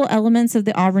notable elements of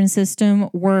the Auburn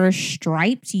system were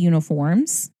striped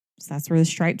uniforms. So that's where the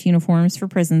striped uniforms for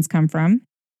prisons come from.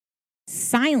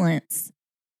 Silence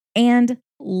and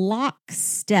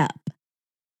lockstep,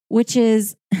 which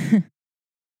is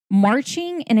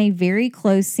marching in a very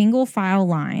close single file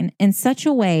line in such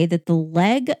a way that the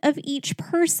leg of each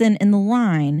person in the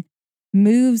line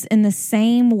moves in the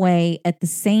same way at the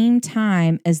same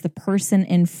time as the person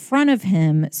in front of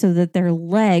him so that their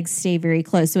legs stay very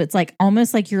close. So it's like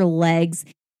almost like your legs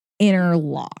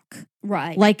interlock.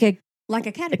 Right. Like a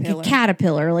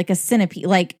caterpillar. Like a centipede,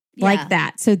 like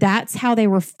that. So that's how they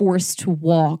were forced to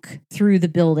walk through the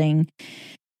building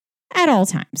at all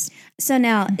times. So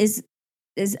now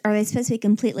are they supposed to be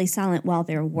completely silent while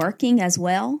they're working as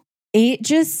well? It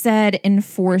just said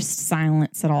enforced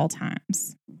silence at all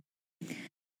times.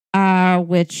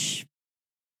 Which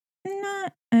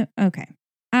not okay.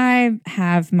 I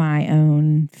have my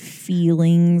own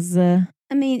feelings. I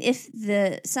mean, if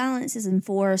the silence is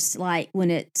enforced, like when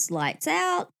it's lights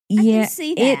out, I can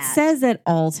see that. It says at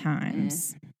all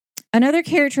times. Another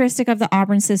characteristic of the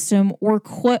Auburn system, or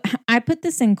I put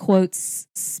this in quotes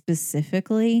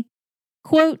specifically,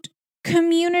 quote,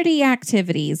 community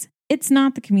activities. It's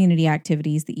not the community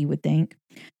activities that you would think.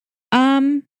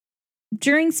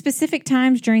 During specific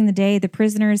times during the day, the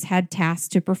prisoners had tasks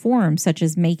to perform, such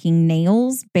as making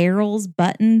nails, barrels,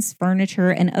 buttons, furniture,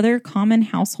 and other common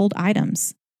household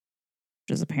items,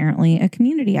 which is apparently a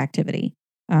community activity.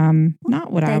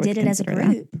 Not what I would consider. They did it as a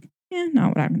group. Yeah, not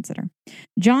what I would consider.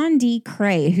 John D.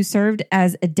 Cray, who served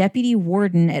as a deputy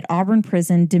warden at Auburn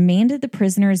Prison, demanded the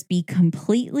prisoners be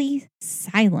completely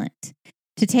silent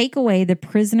to take away the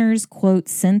prisoners' quote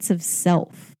sense of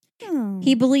self.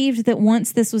 He believed that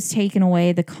once this was taken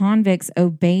away, the convicts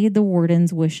obeyed the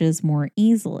warden's wishes more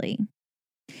easily.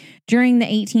 During the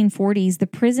 1840s, the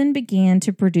prison began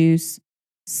to produce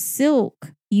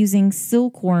silk using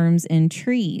silkworms in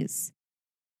trees.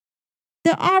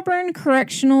 The Auburn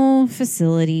Correctional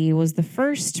Facility was the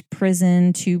first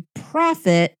prison to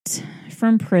profit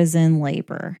from prison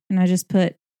labor. And I just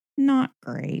put, not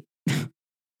great.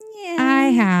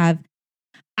 Yeah.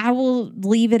 I will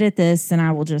leave it at this, and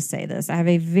I will just say this. I have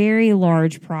a very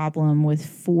large problem with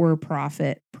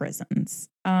for-profit prisons.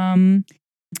 Now,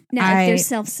 if they're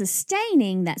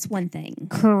self-sustaining, that's one thing.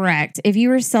 Correct. If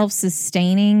you are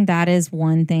self-sustaining, that is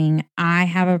one thing. I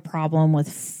have a problem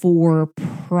with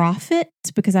for-profit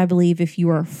because I believe if you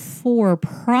are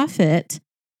for-profit,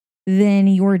 then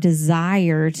your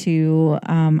desire to,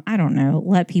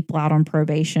 let people out on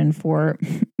probation for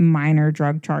minor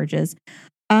drug charges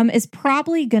is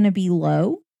probably going to be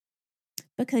low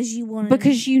because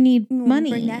you need money,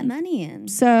 bring that money in.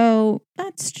 So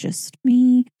that's just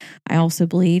me. I also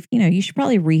believe you should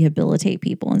probably rehabilitate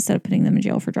people instead of putting them in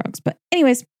jail for drugs. But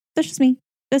anyways, that's just me.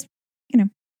 Let's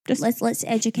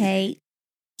educate.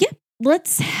 Yeah,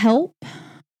 let's help.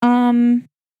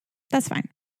 That's fine.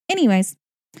 Anyways,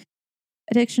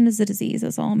 addiction is a disease.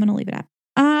 That's all I'm going to leave it at.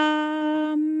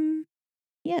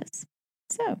 Yes.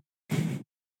 So.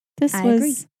 I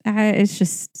agree.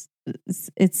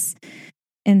 It's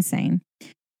insane.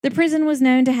 The prison was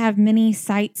known to have many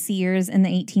sightseers in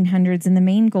the 1800s, and the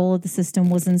main goal of the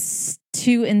system was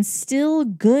to instill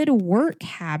good work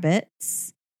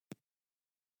habits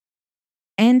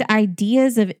and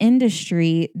ideas of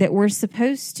industry that were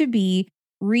supposed to be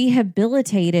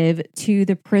rehabilitative to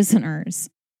the prisoners.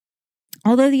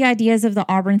 Although the ideas of the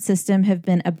Auburn system have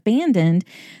been abandoned,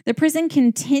 the prison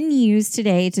continues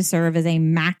today to serve as a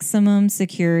maximum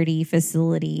security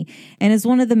facility and is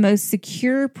one of the most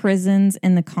secure prisons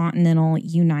in the continental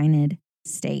United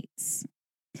States.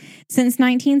 Since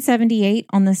 1978,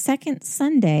 on the second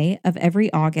Sunday of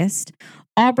every August,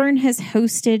 Auburn has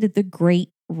hosted the Great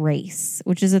Race,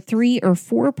 which is a 3 or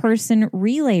 4 person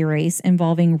relay race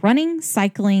involving running,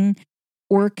 cycling,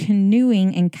 or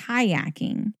canoeing and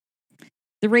kayaking.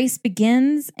 The race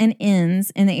begins and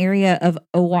ends in the area of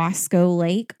Owasco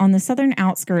Lake on the southern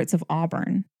outskirts of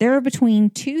Auburn. There are between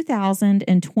 2,000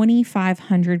 and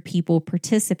 2,500 people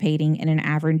participating in an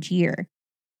average year.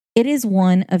 It is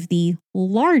one of the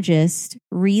largest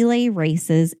relay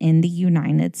races in the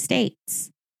United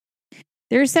States.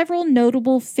 There are several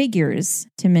notable figures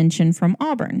to mention from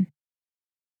Auburn.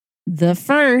 The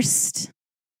first,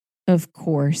 of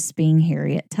course, being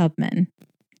Harriet Tubman,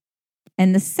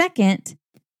 and the second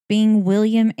being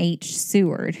William H.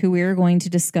 Seward, who we are going to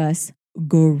discuss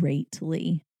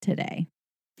greatly today.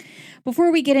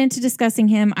 Before we get into discussing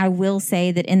him, I will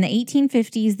say that in the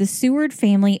 1850s, the Seward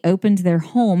family opened their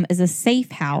home as a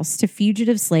safe house to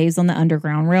fugitive slaves on the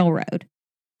Underground Railroad.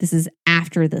 This is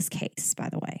after this case, by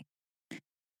the way.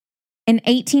 In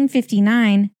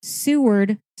 1859,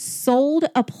 Seward sold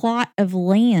a plot of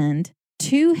land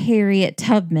to Harriet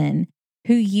Tubman,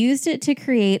 who used it to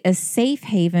create a safe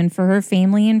haven for her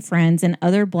family and friends and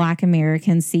other Black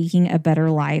Americans seeking a better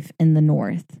life in the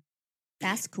North.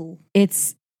 That's cool.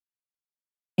 It's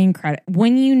incredible.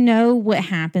 When you know what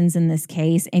happens in this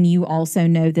case and you also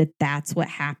know that that's what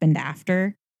happened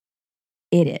after,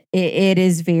 it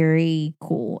is very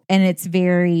cool. And it's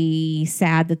very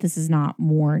sad that this is not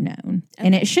more known. Okay.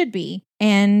 And it should be.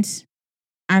 And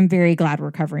I'm very glad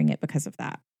we're covering it because of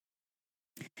that.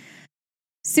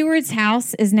 Seward's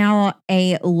house is now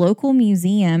a local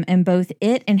museum, and both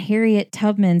it and Harriet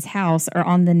Tubman's house are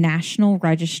on the National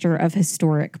Register of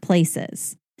Historic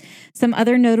Places. Some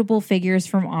other notable figures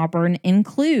from Auburn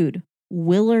include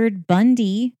Willard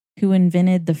Bundy, who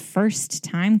invented the first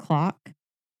time clock,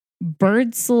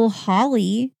 Birdsall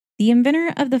Hawley, the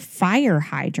inventor of the fire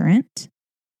hydrant.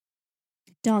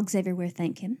 Dogs everywhere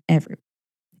thank him.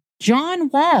 John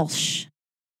Walsh,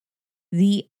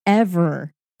 the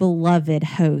ever beloved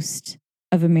host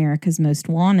of America's Most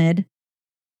Wanted.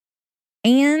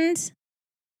 And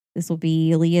this will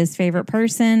be Leah's favorite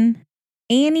person,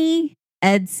 Annie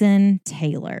Edson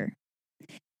Taylor,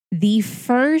 the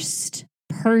first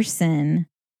person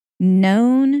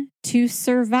known to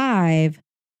survive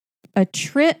a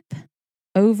trip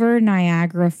over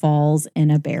Niagara Falls in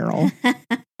a barrel.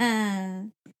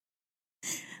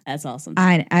 That's awesome.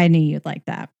 I knew you'd like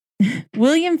that.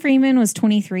 William Freeman was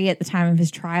 23 at the time of his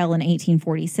trial in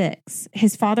 1846.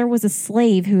 His father was a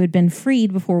slave who had been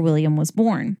freed before William was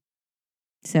born.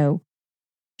 So,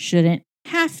 shouldn't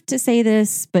have to say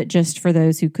this, but just for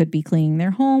those who could be cleaning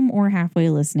their home or halfway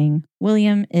listening,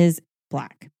 William is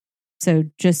Black. So,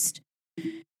 just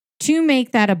to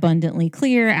make that abundantly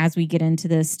clear as we get into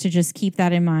this, to just keep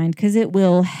that in mind, because it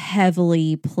will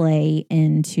heavily play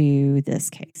into this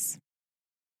case.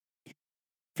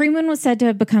 Freeman was said to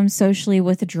have become socially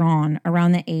withdrawn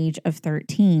around the age of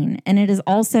 13, and it is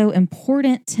also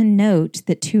important to note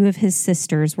that 2 of his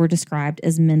sisters were described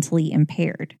as mentally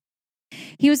impaired.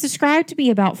 He was described to be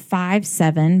about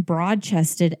 5'7",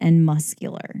 broad-chested, and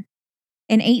muscular.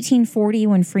 In 1840,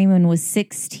 when Freeman was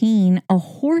 16, a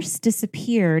horse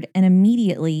disappeared, and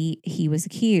immediately he was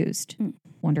accused.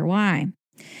 Wonder why?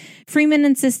 Freeman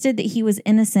insisted that he was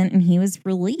innocent and he was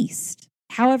released.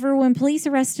 However, when police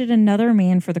arrested another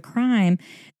man for the crime,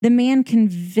 the man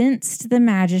convinced the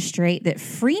magistrate that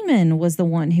Freeman was the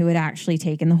one who had actually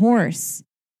taken the horse.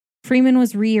 Freeman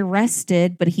was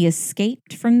rearrested, but he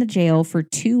escaped from the jail for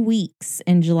 2 weeks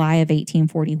in July of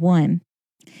 1841.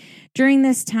 During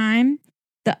this time,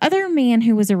 the other man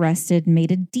who was arrested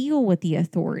made a deal with the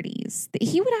authorities that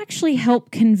he would actually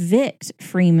help convict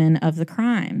Freeman of the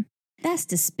crime. That's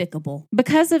despicable.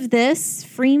 Because of this,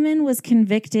 Freeman was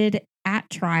convicted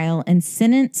at trial and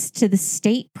sentenced to the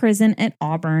state prison at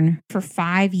Auburn for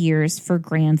 5 years for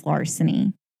grand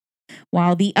larceny,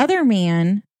 while the other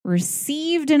man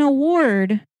received an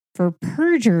award for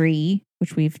perjury,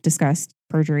 which we've discussed.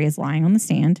 Perjury is lying on the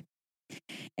stand.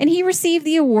 And he received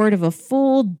the award of a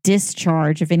full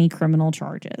discharge of any criminal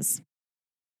charges.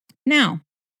 Now,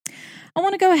 I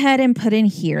want to go ahead and put in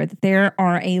here that there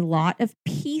are a lot of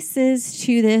pieces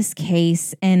to this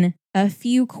case and a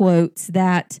few quotes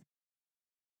that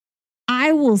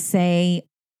I will say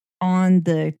on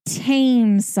the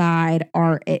tame side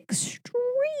are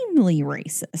extremely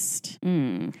racist.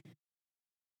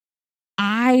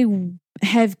 I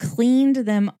have cleaned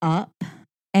them up,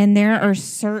 and there are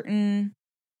certain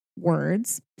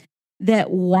words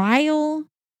that, while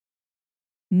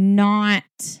not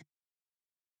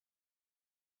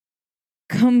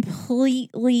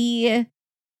completely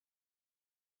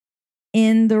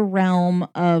in the realm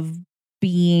of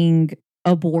being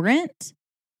abhorrent,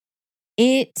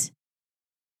 it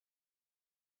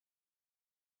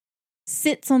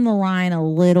sits on the line a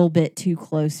little bit too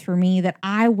close for me that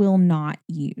I will not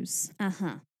use.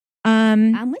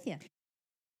 I'm with you.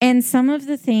 And some of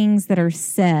the things that are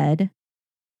said,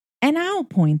 and I'll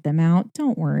point them out,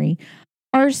 don't worry,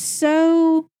 are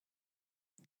so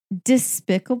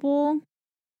despicable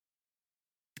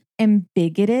and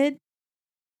bigoted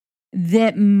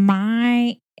that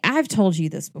I've told you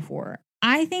this before.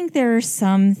 I think there are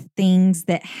some things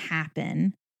that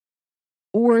happen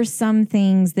or some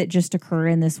things that just occur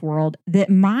in this world that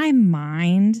my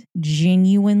mind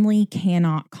genuinely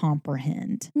cannot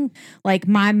comprehend. Like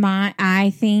my mind,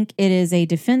 I think it is a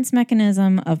defense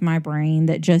mechanism of my brain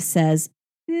that just says,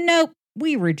 nope,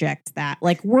 we reject that.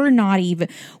 Like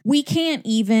we can't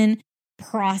even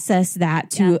process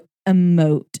that to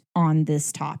emote on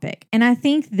this topic. And I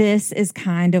think this is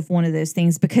kind of one of those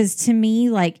things, because to me,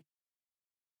 like,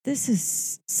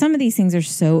 some of these things are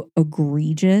so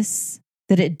egregious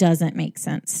that it doesn't make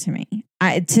sense to me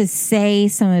to say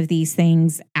some of these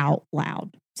things out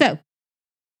loud. So,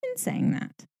 in saying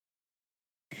that,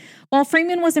 while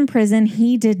Freeman was in prison,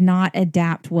 he did not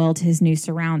adapt well to his new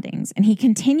surroundings, and he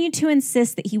continued to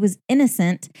insist that he was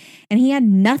innocent and he had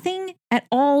nothing at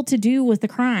all to do with the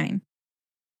crime.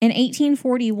 In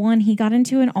 1841, he got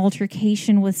into an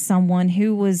altercation with someone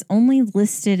who was only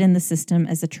listed in the system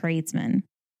as a tradesman.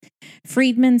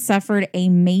 Freeman suffered a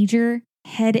major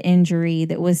head injury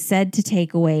that was said to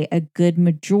take away a good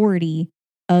majority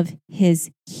of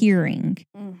his hearing.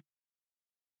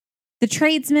 The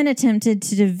tradesman attempted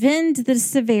to defend the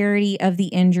severity of the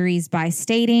injuries by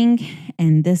stating,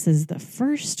 and this is the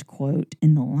first quote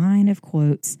in the line of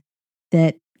quotes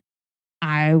that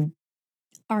I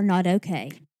are not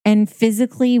okay and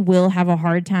physically will have a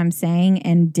hard time saying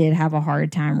and did have a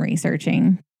hard time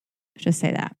researching. Just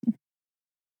say that.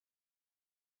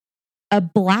 A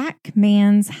black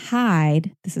man's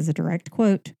hide, this is a direct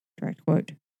quote.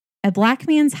 A black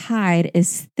man's hide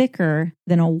is thicker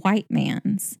than a white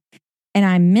man's, and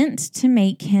I meant to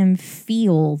make him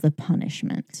feel the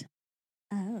punishment.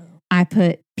 Oh. I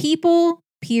put people,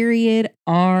 period,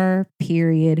 are,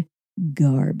 period,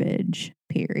 garbage,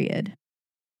 period.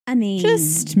 I mean,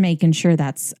 just making sure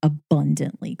that's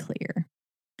abundantly clear.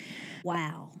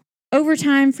 Wow. Over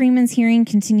time, Freeman's hearing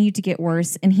continued to get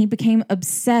worse, and he became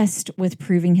obsessed with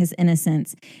proving his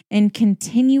innocence and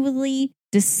continually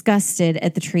disgusted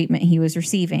at the treatment he was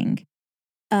receiving.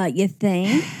 You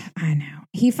think? I know.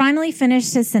 He finally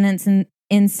finished his sentence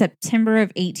in September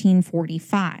of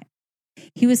 1845.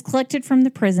 He was collected from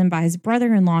the prison by his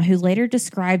brother-in-law, who later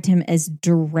described him as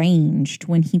deranged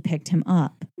when he picked him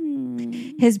up.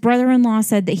 His brother-in-law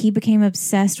said that he became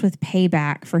obsessed with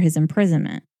payback for his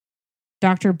imprisonment.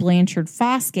 Dr. Blanchard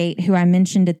Fosgate, who I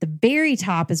mentioned at the very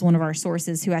top as one of our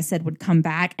sources, who I said would come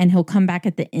back, and he'll come back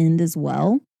at the end as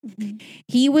well.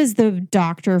 He was the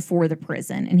doctor for the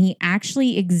prison, and he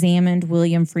actually examined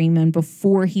William Freeman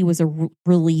before he was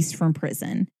released from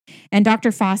prison. And Dr.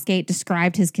 Fosgate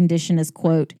described his condition as,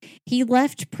 quote, he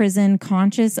left prison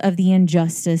conscious of the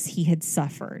injustice he had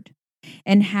suffered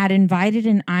and had invited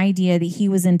an idea that he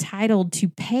was entitled to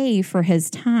pay for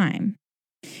his time.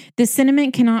 The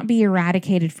sentiment cannot be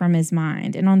eradicated from his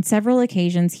mind, and on several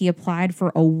occasions he applied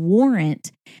for a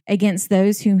warrant against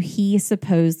those whom he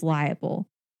supposed liable.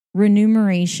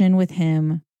 Remuneration with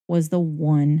him was the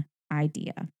one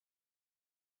idea.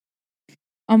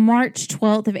 On March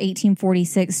 12th of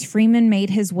 1846, Freeman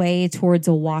made his way towards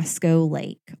Owasco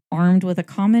Lake, armed with a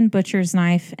common butcher's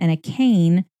knife and a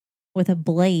cane with a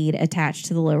blade attached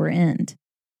to the lower end.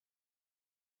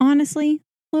 Honestly,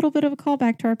 a little bit of a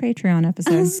callback to our Patreon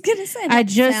episode. I was going to say, I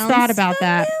just thought about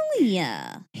familiar.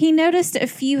 that. He noticed a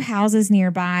few houses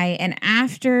nearby, and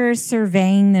after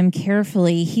surveying them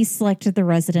carefully, he selected the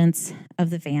residence of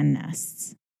the Van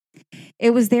Nests.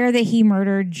 It was there that he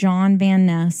murdered John Van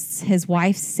Nest, his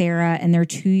wife Sarah, and their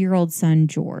 2-year-old son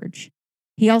George.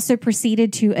 He also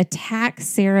proceeded to attack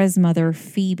Sarah's mother,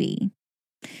 Phoebe.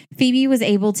 Phoebe was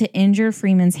able to injure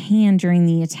Freeman's hand during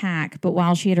the attack, but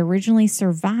while she had originally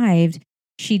survived,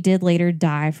 she did later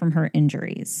die from her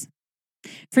injuries.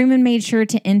 Freeman made sure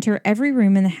to enter every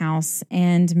room in the house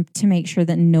and to make sure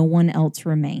that no one else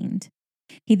remained.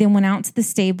 He then went out to the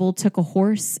stable, took a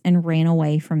horse, and ran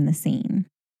away from the scene.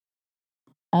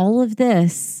 All of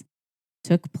this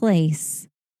took place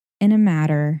in a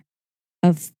matter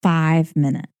of 5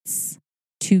 minutes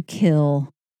to kill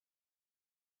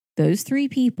those 3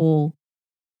 people,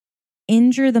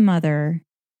 injure the mother,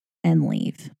 and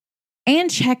leave.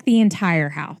 And check the entire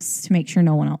house to make sure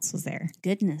no one else was there.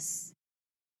 Goodness.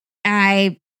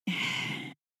 Yeah.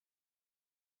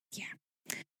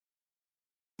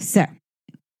 So,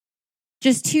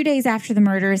 just 2 days after the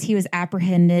murders, he was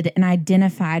apprehended and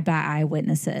identified by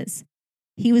eyewitnesses.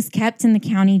 He was kept in the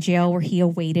county jail where he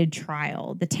awaited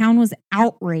trial. The town was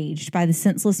outraged by the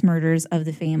senseless murders of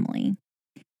the family.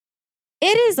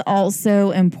 It is also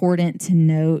important to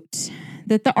note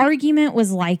that the argument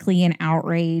was likely an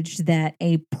outrage that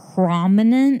a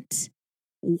prominent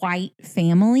white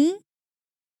family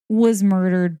was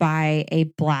murdered by a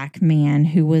black man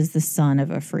who was the son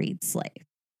of a freed slave.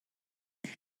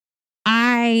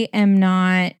 I am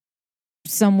not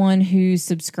someone who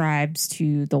subscribes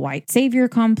to the white savior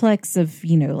complex of,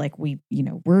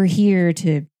 we're here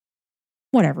to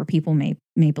whatever people may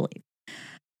believe.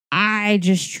 I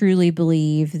just truly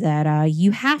believe that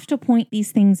you have to point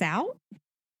these things out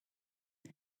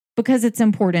because it's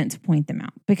important to point them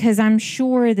out, because I'm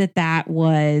sure that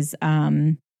was,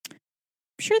 I'm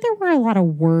sure there were a lot of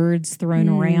words thrown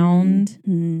around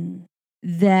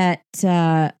that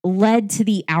led to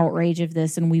the outrage of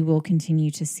this, and we will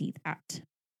continue to see that.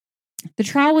 The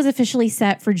trial was officially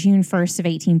set for June 1st of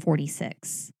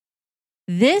 1846.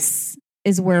 This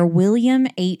is where William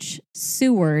H.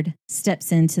 Seward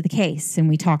steps into the case, and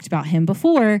we talked about him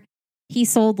before. He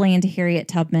sold land to Harriet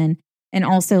Tubman, and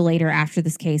also later after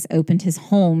this case opened his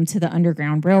home to the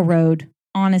Underground Railroad.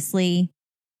 Honestly,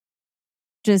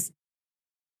 just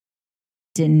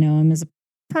didn't know him as a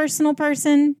personal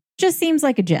person. Just seems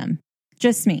like a gem.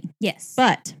 Just me. Yes.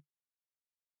 But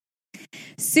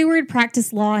Seward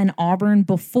practiced law in Auburn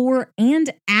before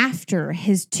and after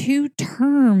his 2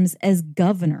 terms as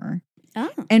governor.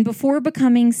 Oh. And before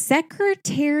becoming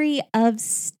Secretary of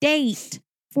State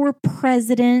for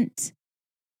President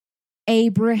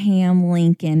Abraham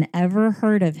Lincoln. Ever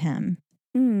heard of him?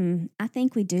 I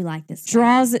think we do like this.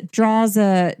 Draws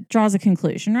a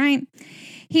conclusion, right?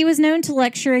 He was known to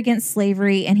lecture against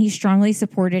slavery, and he strongly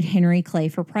supported Henry Clay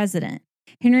for president.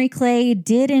 Henry Clay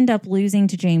did end up losing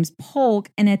to James Polk,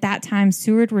 and at that time,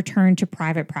 Seward returned to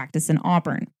private practice in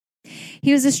Auburn.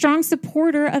 He was a strong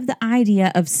supporter of the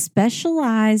idea of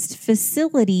specialized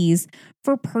facilities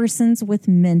for persons with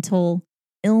mental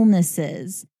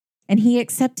illnesses, and he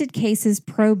accepted cases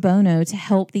pro bono to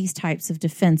help these types of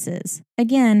defenses.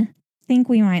 Again, think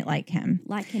we might like him.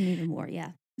 Like him even more,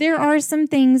 yeah. There are some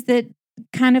things that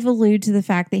kind of allude to the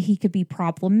fact that he could be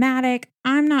problematic.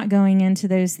 I'm not going into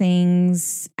those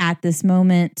things at this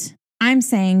moment. I'm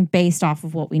saying, based off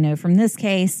of what we know from this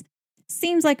case,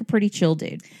 seems like a pretty chill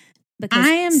dude.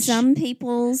 Because some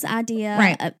people's idea,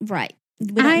 right. Right.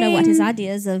 We don't know what his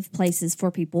ideas of places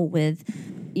for people with,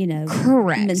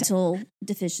 correct mental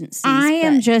deficiencies. I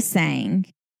am just saying,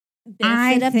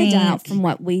 benefit of the doubt from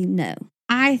what we know.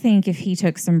 I think if he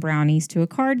took some brownies to a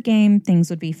card game,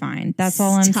 things would be fine. That's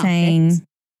all I'm saying.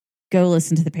 Go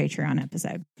listen to the Patreon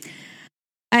episode.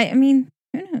 I mean,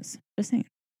 who knows? Just saying.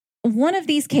 One of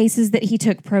these cases that he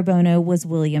took pro bono was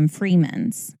William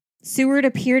Freeman's. Seward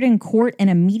appeared in court and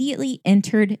immediately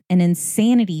entered an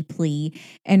insanity plea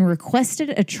and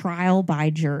requested a trial by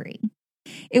jury.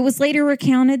 It was later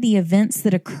recounted the events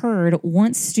that occurred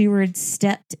once Seward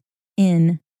stepped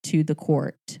into the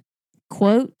court.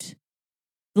 Quote,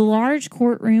 "The large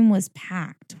courtroom was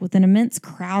packed with an immense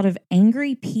crowd of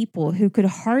angry people who could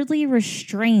hardly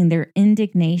restrain their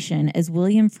indignation as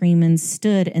William Freeman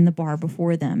stood in the bar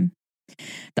before them.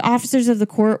 The officers of the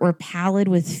court were pallid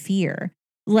with fear,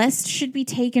 lest should be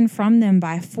taken from them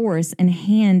by force and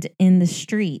hand in the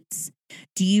streets.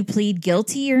 'Do you plead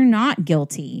guilty or not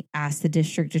guilty?' asked the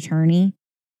district attorney.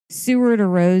 Seward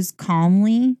arose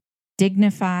calmly,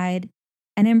 dignified,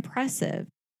 and impressive.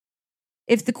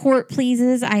 'If the court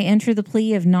pleases, I enter the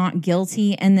plea of not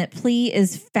guilty, and that plea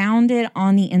is founded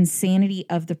on the insanity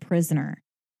of the prisoner.'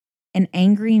 An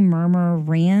angry murmur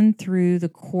ran through the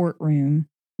courtroom,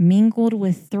 mingled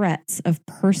with threats of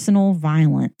personal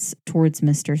violence towards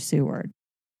Mr. Seward.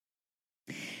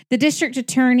 The district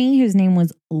attorney, whose name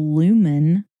was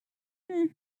Luman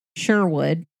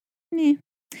Sherwood,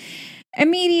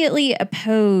 immediately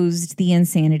opposed the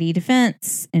insanity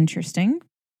defense. Interesting.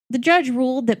 The judge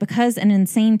ruled that because an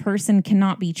insane person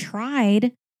cannot be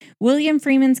tried, William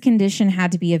Freeman's condition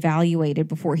had to be evaluated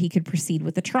before he could proceed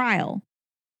with the trial.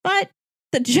 But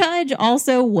the judge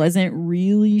also wasn't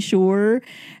really sure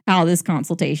how this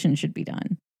consultation should be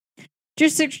done.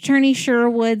 District Attorney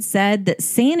Sherwood said that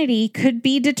sanity could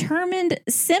be determined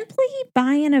simply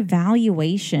by an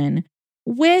evaluation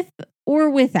with or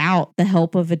without the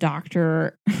help of a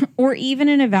doctor or even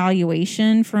an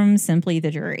evaluation from simply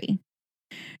the jury.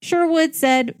 Sherwood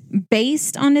said,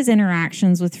 based on his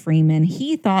interactions with Freeman,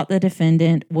 he thought the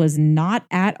defendant was not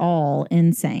at all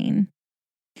insane.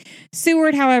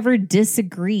 Seward, however,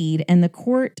 disagreed, and the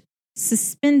court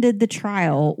suspended the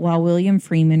trial while William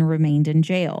Freeman remained in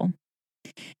jail.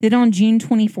 Then on June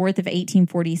 24th of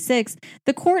 1846,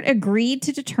 the court agreed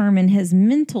to determine his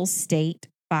mental state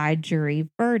by jury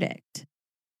verdict.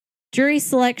 Jury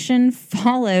selection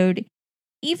followed,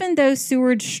 even though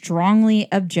Seward strongly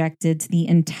objected to the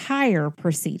entire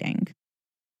proceeding.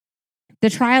 The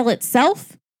trial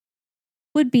itself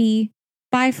would be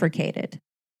bifurcated.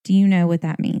 Do you know what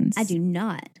that means? I do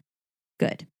not.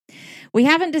 Good. We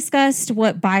haven't discussed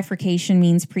what bifurcation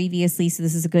means previously, so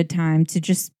this is a good time to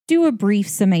just do a brief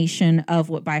summation of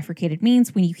what bifurcated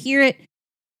means. When you hear it,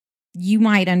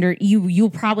 you'll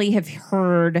probably have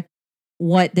heard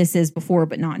what this is before,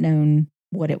 but not known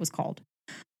what it was called.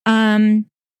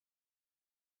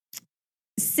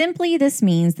 Simply, this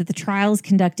means that the trial is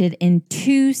conducted in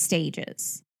 2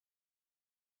 stages.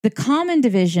 The common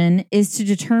division is to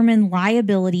determine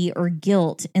liability or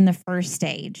guilt in the first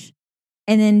stage,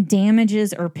 and then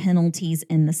damages or penalties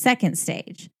in the second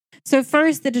stage. So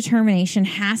first, the determination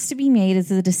has to be made if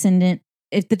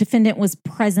the defendant was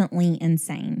presently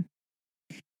insane.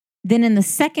 Then in the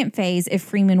second phase, if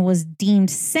Freeman was deemed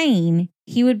sane,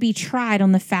 he would be tried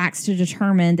on the facts to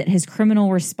determine that his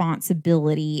criminal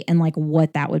responsibility and like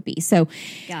what that would be. So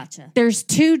gotcha. There's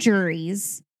 2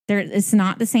 juries. It's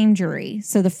not the same jury.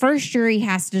 So the first jury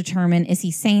has to determine, is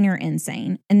he sane or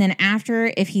insane? And then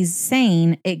after, if he's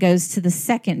sane, it goes to the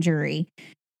second jury.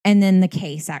 And then the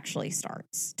case actually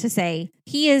starts to say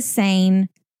he is sane.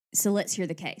 So let's hear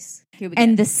the case. Here we go.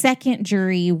 And the second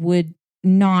jury would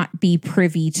not be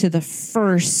privy to the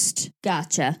first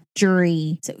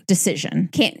jury decision.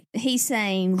 He's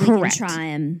saying we Correct. can try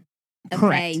him. Okay,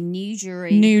 Correct. New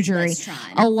jury. Let's try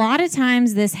him. A lot of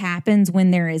times this happens when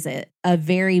there is a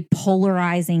very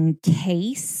polarizing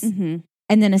case. Mm-hmm.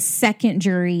 And then a second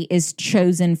jury is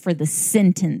chosen for the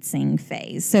sentencing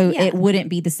phase. So it wouldn't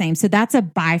be the same. So that's a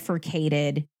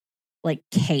bifurcated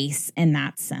case in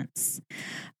that sense.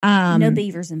 No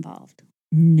beavers involved.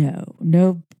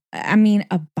 No. I mean,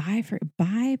 a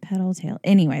bipedal tail.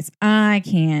 Anyways, I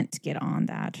can't get on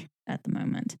that at the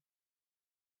moment.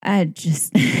 I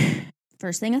just...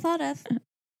 First thing I thought of.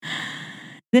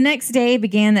 The next day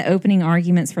began the opening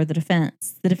arguments for the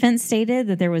defense. The defense stated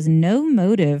that there was no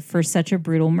motive for such a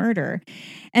brutal murder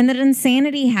and that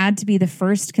insanity had to be the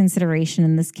first consideration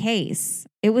in this case.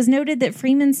 It was noted that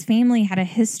Freeman's family had a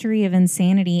history of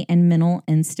insanity and mental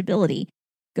instability.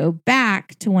 Go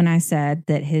back to when I said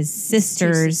that his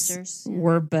sisters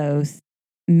were both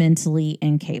mentally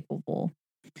incapable.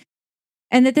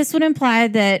 And that this would imply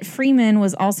that Freeman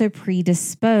was also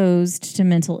predisposed to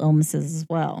mental illnesses as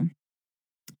well.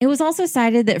 It was also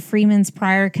cited that Freeman's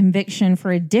prior conviction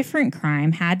for a different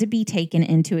crime had to be taken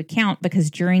into account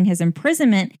because during his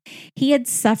imprisonment, he had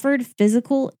suffered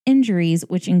physical injuries,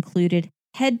 which included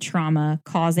head trauma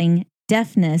causing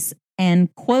deafness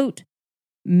and, quote,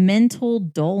 mental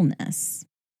dullness.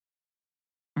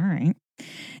 All right.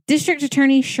 District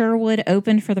Attorney Sherwood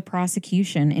opened for the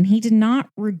prosecution, and he did not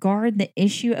regard the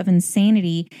issue of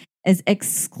insanity as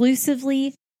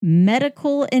exclusively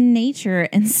medical in nature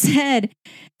and said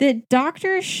that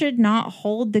doctors should not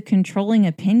hold the controlling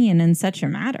opinion in such a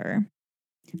matter.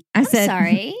 I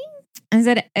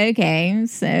said, okay,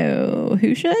 so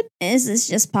who should? Is this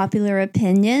just popular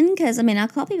opinion? Because, I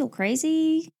call people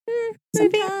crazy.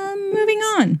 Moving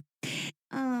on.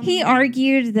 He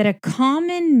argued that a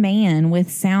common man with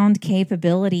sound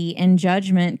capability and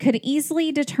judgment could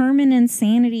easily determine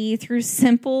insanity through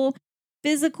simple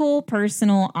physical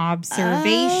personal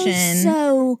observation.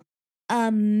 So a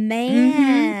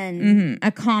man.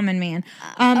 A common man.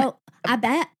 I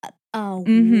bet a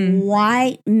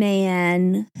white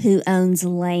man who owns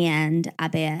land, I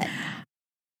bet.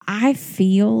 I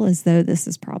feel as though this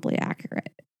is probably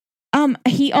accurate.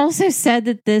 He also said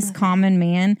that this common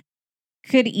man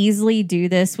could easily do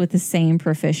this with the same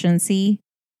proficiency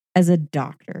as a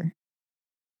doctor.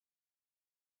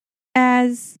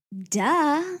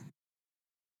 Duh.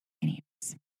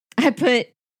 Anyways, I put,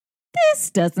 this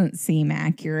doesn't seem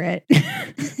accurate.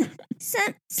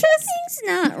 Something's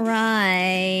not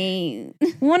right.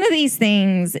 One of these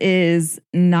things is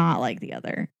not like the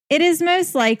other. It is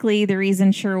most likely the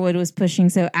reason Sherwood was pushing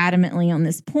so adamantly on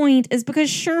this point is because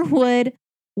Sherwood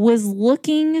was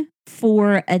looking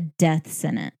for a death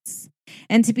sentence.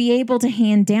 And to be able to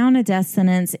hand down a death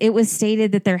sentence, it was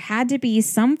stated that there had to be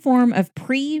some form of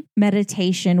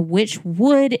premeditation, which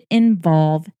would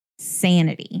involve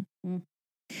sanity.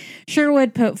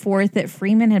 Sherwood put forth that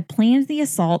Freeman had planned the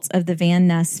assaults of the Van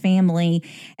Ness family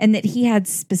and that he had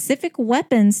specific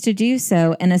weapons to do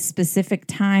so and a specific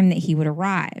time that he would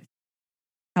arrive.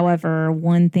 However,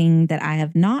 one thing that I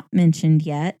have not mentioned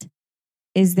yet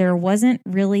is there wasn't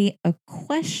really a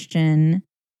question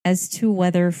as to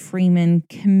whether Freeman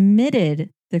committed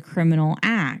the criminal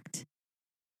act,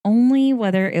 only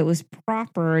whether it was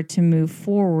proper to move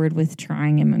forward with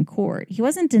trying him in court. He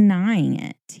wasn't denying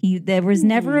it. There was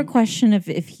never a question of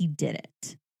if he did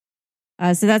it.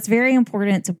 So that's very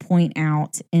important to point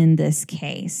out in this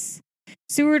case.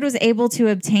 Seward was able to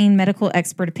obtain medical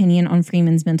expert opinion on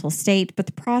Freeman's mental state, but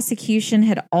the prosecution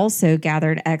had also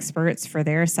gathered experts for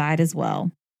their side as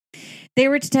well. They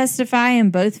were to testify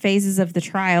in both phases of the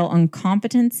trial on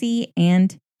competency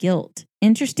and guilt.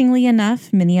 Interestingly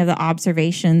enough, many of the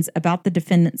observations about the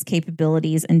defendant's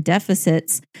capabilities and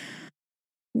deficits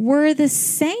were the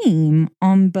same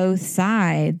on both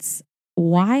sides,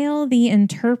 while the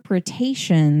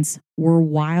interpretations were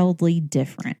wildly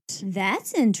different.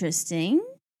 That's interesting.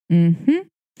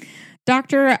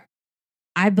 Dr.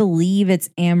 I believe it's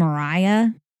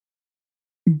Amariah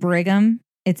Brigham.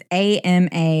 It's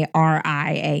Amariah,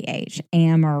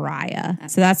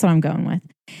 Amariah. So that's what I'm going with.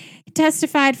 He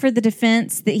testified for the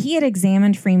defense that he had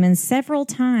examined Freeman several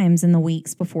times in the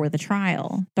weeks before the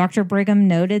trial. Dr. Brigham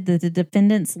noted that the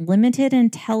defendant's limited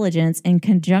intelligence in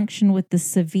conjunction with the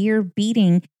severe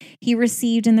beating he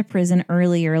received in the prison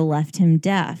earlier left him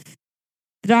deaf.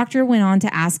 The doctor went on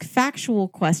to ask factual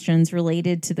questions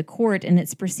related to the court and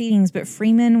its proceedings, but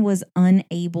Freeman was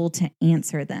unable to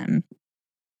answer them.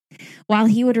 While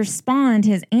he would respond,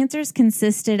 his answers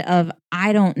consisted of,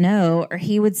 "I don't know," or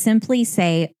he would simply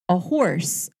say, "a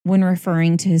horse," when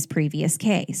referring to his previous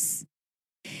case.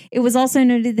 It was also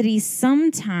noted that he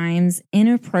sometimes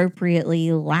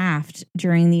inappropriately laughed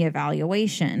during the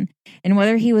evaluation, and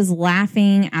whether he was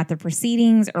laughing at the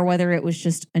proceedings or whether it was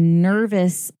just a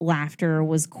nervous laughter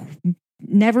was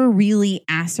never really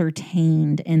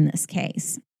ascertained in this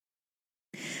case.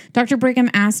 Dr. Brigham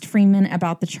asked Freeman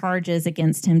about the charges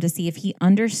against him to see if he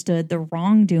understood the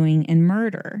wrongdoing in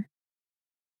murder.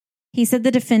 He said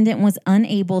the defendant was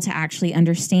unable to actually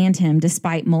understand him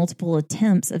despite multiple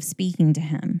attempts of speaking to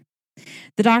him.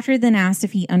 The doctor then asked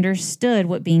if he understood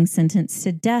what being sentenced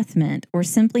to death meant, or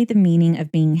simply the meaning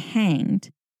of being hanged,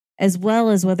 as well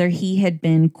as whether he had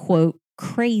been, quote,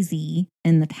 crazy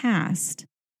in the past.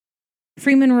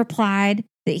 Freeman replied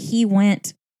that he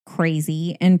went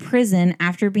crazy in prison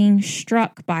after being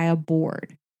struck by a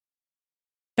board.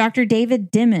 Dr.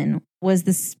 David Dimon was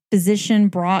the physician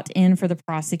brought in for the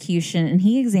prosecution, and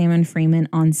he examined Freeman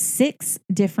on 6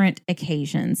 different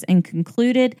occasions and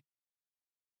concluded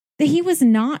that he was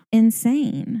not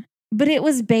insane, but it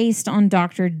was based on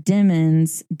Dr.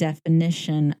 Dimon's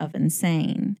definition of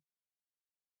insane.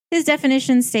 His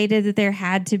definition stated that there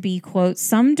had to be, quote,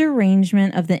 some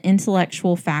derangement of the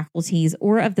intellectual faculties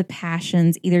or of the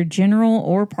passions, either general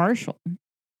or partial.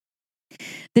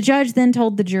 The judge then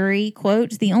told the jury,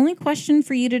 quote, the only question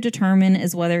for you to determine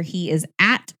is whether he is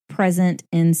at present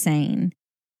insane.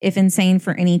 If insane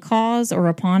for any cause or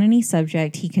upon any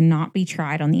subject, he cannot be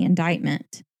tried on the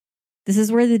indictment. This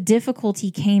is where the difficulty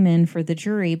came in for the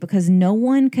jury, because no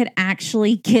one could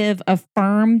actually give a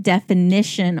firm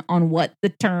definition on what the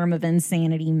term of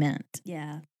insanity meant.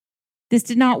 Yeah. This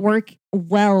did not work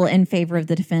well in favor of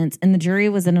the defense, and the jury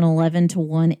was in an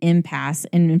 11-1 impasse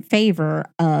in favor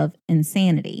of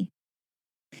insanity.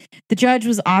 The judge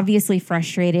was obviously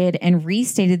frustrated and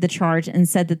restated the charge and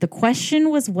said that the question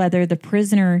was whether the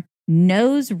prisoner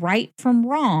knows right from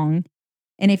wrong,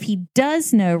 and if he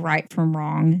does know right from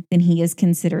wrong, then he is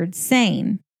considered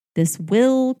sane. This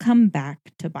will come back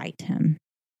to bite him.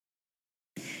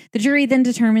 The jury then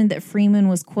determined that Freeman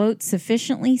was, quote,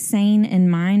 sufficiently sane in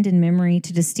mind and memory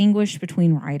to distinguish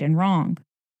between right and wrong.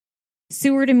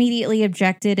 Seward immediately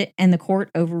objected, and the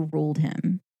court overruled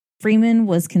him. Freeman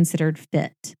was considered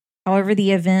fit. However,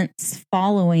 the events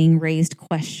following raised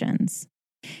questions.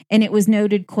 And it was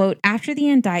noted, quote, after the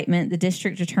indictment, the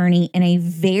district attorney, in a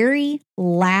very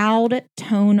loud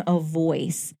tone of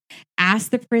voice,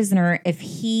 asked the prisoner if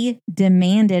he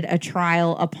demanded a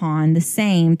trial upon the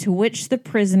same, to which the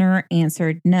prisoner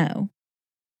answered no.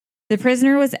 The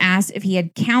prisoner was asked if he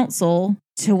had counsel,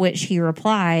 to which he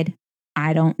replied,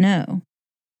 I don't know.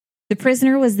 The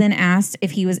prisoner was then asked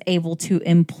if he was able to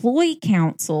employ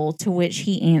counsel, to which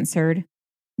he answered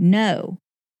no.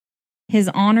 His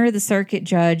Honor, the circuit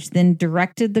judge, then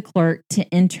directed the clerk to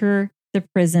enter the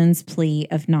prison's plea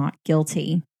of not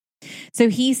guilty. So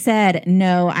he said,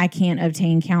 no, I can't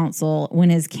obtain counsel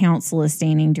when his counsel is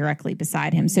standing directly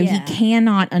beside him. So he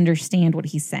cannot understand what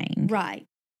he's saying. Right.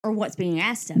 Or what's being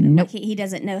asked of him. Nope. Like he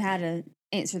doesn't know how to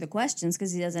answer the questions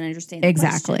because he doesn't understand the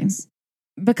questions.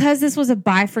 Because this was a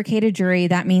bifurcated jury,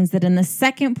 that means that in the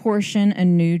second portion, a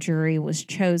new jury was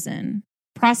chosen.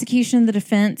 Prosecution and the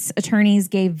defense attorneys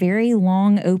gave very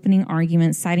long opening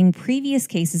arguments citing previous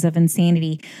cases of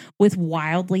insanity with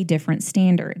wildly different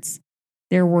standards.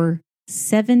 There were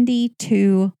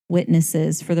 72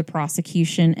 witnesses for the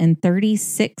prosecution and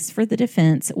 36 for the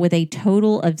defense, with a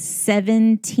total of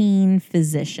 17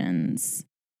 physicians.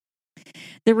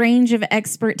 The range of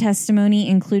expert testimony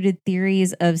included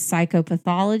theories of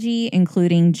psychopathology,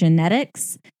 including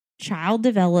genetics, child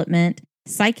development,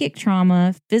 psychic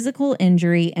trauma, physical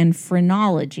injury, and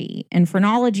phrenology. And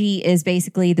phrenology is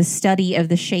basically the study of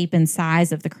the shape and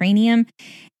size of the cranium,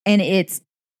 and it's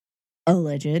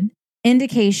alleged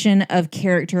indication of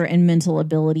character and mental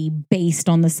ability based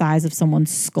on the size of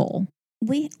someone's skull.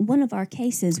 One of our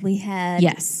cases we had.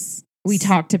 Yes. We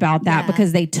talked about that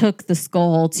because they took the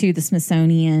skull to the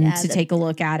Smithsonian to take a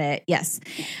look at it. Yes.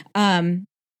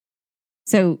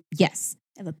 So, yes.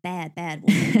 Of a bad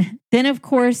one. Then, of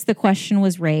course, the question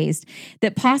was raised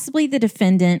that possibly the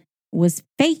defendant was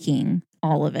faking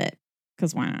all of it.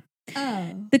 Because why not?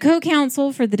 Oh. The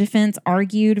co-counsel for the defense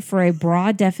argued for a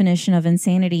broad definition of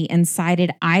insanity and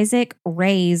cited Isaac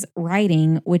Ray's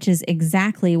writing, which is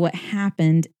exactly what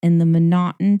happened in the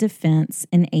M'Naughton defense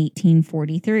in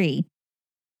 1843.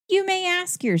 You may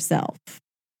ask yourself,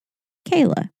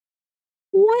 Kayla,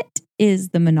 what is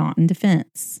the M'Naughton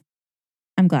defense?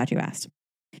 I'm glad you asked.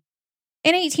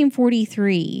 In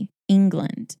 1843,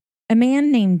 England, a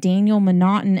man named Daniel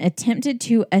M'Naughton attempted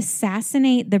to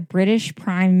assassinate the British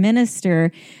Prime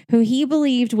Minister who he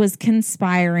believed was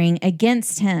conspiring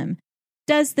against him.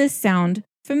 Does this sound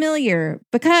familiar?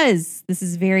 Because this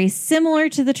is very similar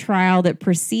to the trial that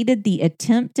preceded the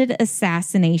attempted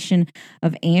assassination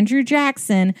of Andrew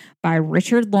Jackson by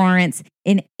Richard Lawrence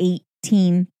in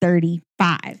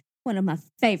 1835. One of my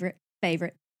favorites.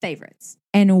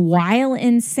 And while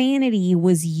insanity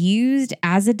was used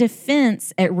as a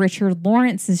defense at Richard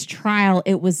Lawrence's trial,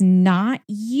 it was not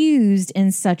used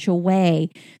in such a way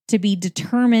to be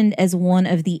determined as one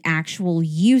of the actual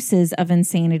uses of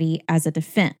insanity as a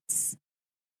defense.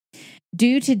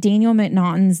 Due to Daniel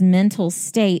M'Naughton's mental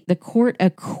state, the court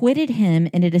acquitted him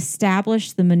and it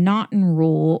established the M'Naughton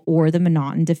rule or the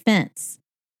M'Naughton defense.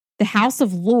 The House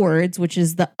of Lords, which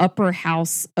is the upper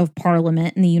house of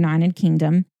Parliament in the United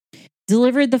Kingdom,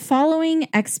 delivered the following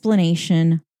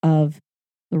explanation of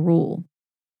the rule.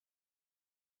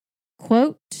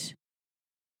 Quote,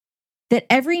 that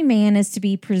every man is to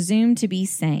be presumed to be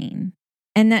sane,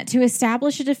 and that to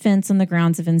establish a defense on the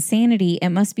grounds of insanity, it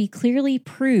must be clearly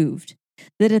proved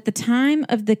that at the time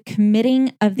of the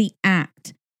committing of the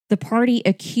act, the party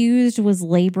accused was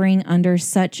laboring under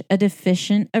such a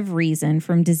deficient of reason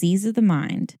from disease of the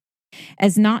mind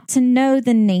as not to know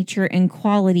the nature and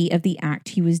quality of the act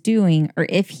he was doing, or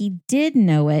if he did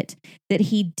know it, that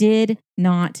he did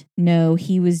not know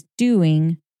he was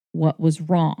doing what was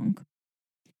wrong.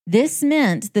 This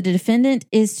meant the defendant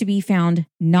is to be found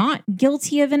not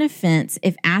guilty of an offense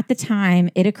if at the time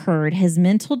it occurred his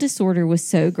mental disorder was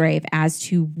so grave as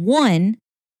to, 1,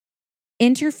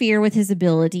 interfere with his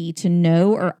ability to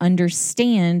know or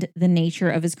understand the nature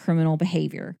of his criminal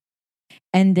behavior,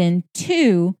 and then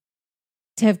 2,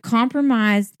 to have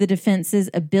compromised the defense's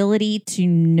ability to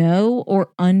know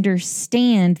or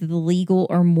understand the legal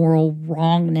or moral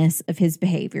wrongness of his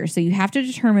behavior. So you have to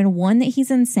determine, 1, that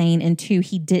he's insane, and 2,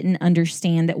 he didn't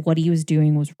understand that what he was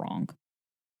doing was wrong.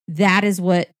 That is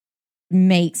what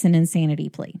makes an insanity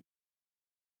plea.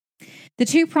 The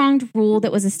two-pronged rule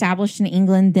that was established in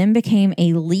England then became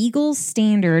a legal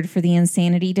standard for the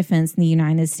insanity defense in the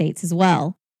United States as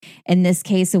well. In this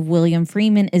case of William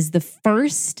Freeman is the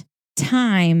first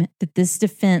time that this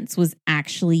defense was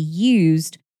actually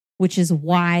used, which is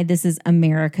why this is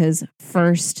America's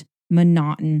first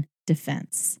M'Naughton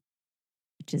defense,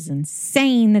 which is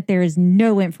insane that there is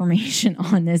no information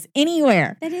on this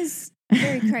anywhere. That is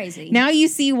very crazy. Now you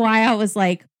see why I was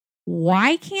like,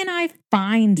 why can't I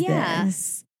find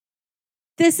this?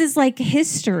 This is like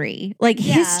history,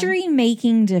 history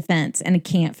making defense, and I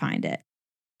can't find it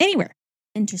anywhere.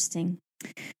 Interesting.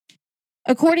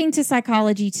 According to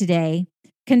Psychology Today,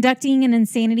 conducting an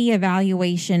insanity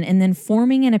evaluation and then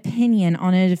forming an opinion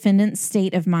on a defendant's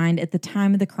state of mind at the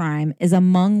time of the crime is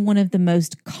among one of the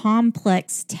most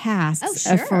complex tasks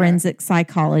a forensic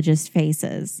psychologist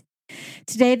faces.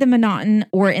 Today, the M'Naghten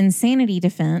or insanity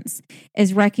defense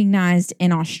is recognized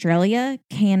in Australia,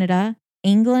 Canada,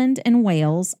 England and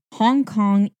Wales, Hong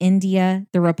Kong, India,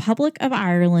 the Republic of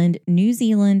Ireland, New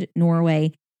Zealand,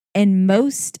 Norway, and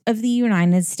most of the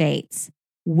United States,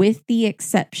 with the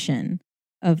exception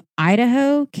of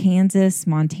Idaho, Kansas,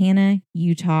 Montana,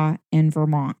 Utah, and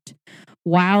Vermont.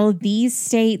 While these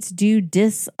states do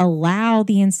disallow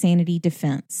the insanity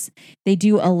defense, they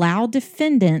do allow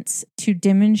defendants to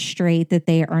demonstrate that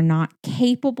they are not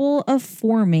capable of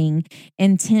forming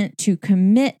intent to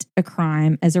commit a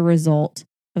crime as a result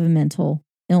of a mental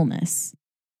illness.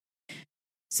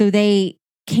 So they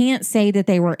can't say that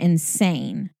they were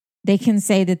insane. They can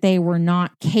say that they were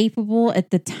not capable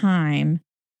at the time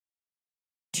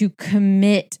to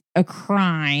commit a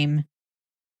crime.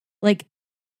 Like,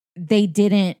 they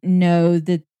didn't know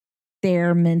that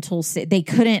their mental state, they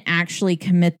couldn't actually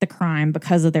commit the crime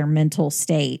because of their mental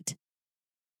state.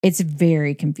 It's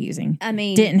very confusing. I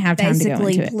mean, didn't have time to go into it.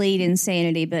 Basically plead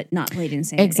insanity, but not plead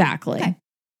insanity. Exactly. Okay.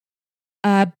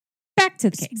 Back to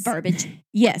the case. Verbiage.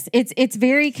 Yes, it's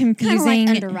very confusing. Kind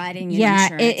of like underwriting and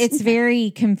insurance. It's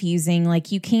very confusing.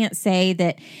 Like, you can't say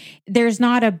that there's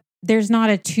not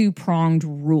a two-pronged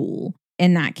rule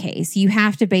in that case. You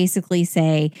have to basically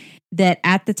say that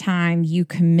at the time you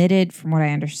committed, from what I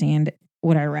understand,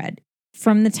 what I read,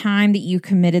 from the time that you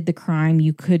committed the crime,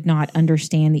 you could not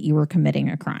understand that you were committing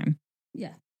a crime.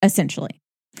 Yeah. Essentially.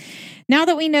 Now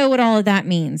that we know what all of that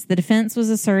means, the defense was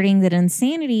asserting that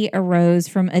insanity arose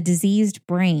from a diseased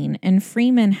brain, and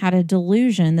Freeman had a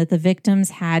delusion that the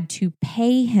victims had to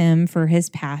pay him for his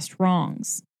past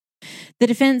wrongs. The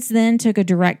defense then took a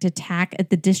direct attack at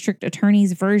the district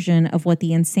attorney's version of what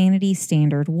the insanity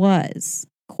standard was.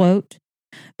 Quote,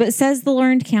 "But says the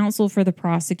learned counsel for the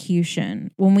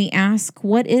prosecution, when we ask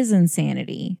what is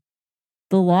insanity,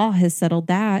 the law has settled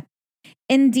that.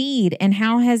 Indeed, and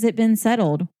how has it been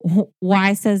settled?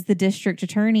 Why, says the district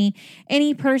attorney,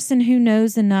 any person who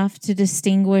knows enough to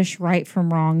distinguish right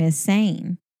from wrong is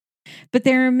sane. But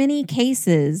there are many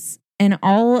cases, and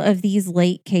all of these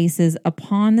late cases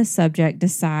upon the subject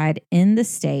decide in the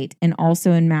state and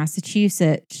also in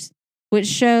Massachusetts, which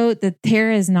show that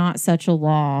there is not such a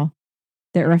law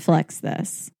that reflects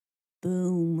this."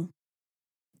 Boom.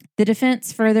 The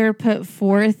defense further put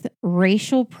forth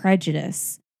racial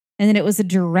prejudice, and that it was a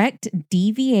direct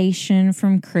deviation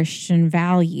from Christian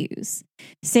values,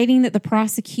 stating that the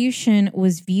prosecution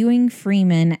was viewing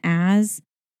Freeman as,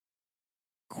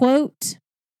 quote,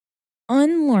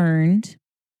 unlearned,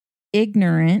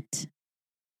 ignorant,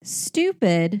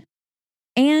 stupid,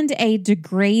 and a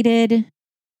degraded,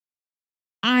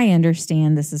 I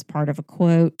understand this is part of a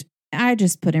quote, I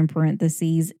just put in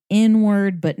parentheses,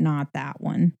 N-word, but not that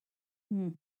one.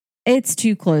 It's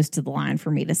too close to the line for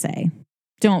me to say.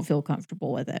 Don't feel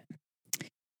comfortable with it.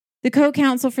 The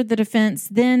co-counsel for the defense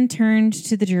then turned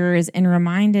to the jurors and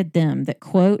reminded them that,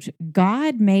 quote,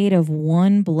 God made of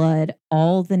one blood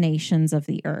all the nations of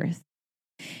the earth,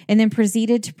 and then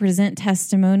proceeded to present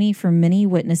testimony from many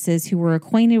witnesses who were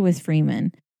acquainted with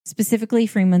Freeman, specifically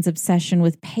Freeman's obsession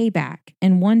with payback.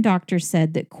 And one doctor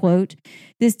said that, quote,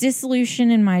 this dissolution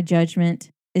in my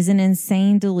judgment is an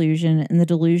insane delusion and the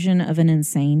delusion of an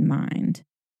insane mind.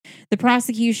 The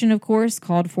prosecution, of course,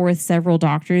 called forth several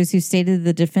doctors who stated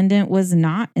the defendant was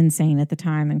not insane at the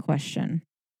time in question.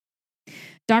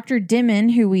 Dr.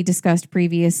 Dimon, who we discussed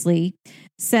previously,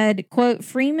 said, quote,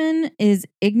 Freeman is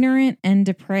ignorant and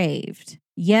depraved,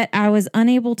 yet I was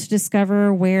unable to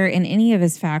discover where in any of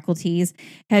his faculties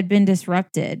had been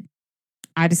disrupted.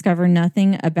 I discovered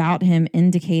nothing about him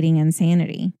indicating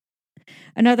insanity.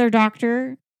 Another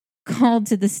doctor called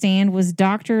to the stand was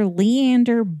Dr.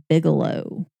 Leander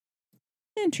Bigelow.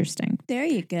 Interesting. There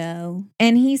you go.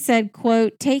 And he said,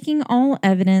 quote, taking all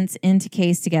evidence into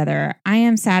case together, I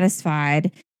am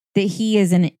satisfied that he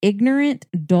is an ignorant,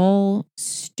 dull,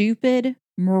 stupid,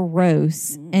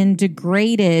 morose, and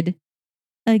degraded,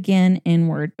 again,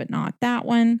 N-word, but not that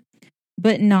one,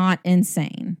 but not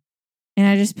insane. And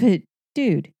I just put,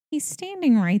 dude, he's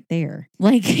standing right there.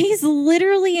 Like, he's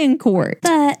literally in court.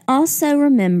 But also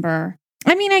remember,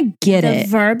 I mean, I get it.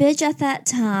 The verbiage at that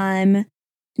time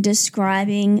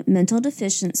describing mental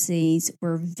deficiencies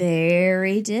were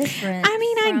very different. I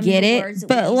mean, I get it,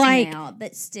 but like, now,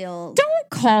 but still, don't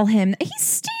call him. He's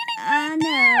standing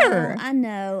there. I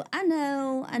know.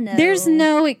 There's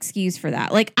no excuse for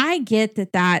that. Like, I get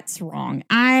that that's wrong.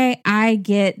 I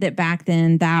get that back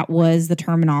then that was the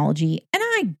terminology, and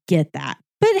I get that.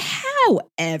 But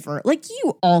however, like,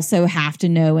 you also have to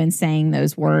know in saying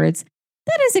those words,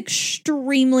 That is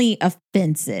extremely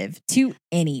offensive to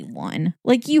anyone.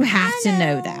 Like, you have to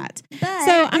know that. But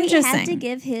so I'm just saying, to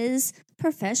give his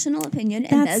professional opinion,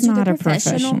 and that's not a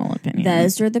professional opinion.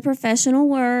 Those were the professional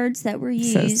words that were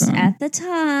used at the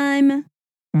time.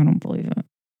 I don't believe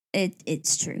it.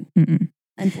 It's true. Mm-mm.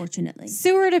 Unfortunately,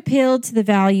 Seward appealed to the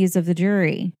values of the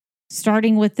jury,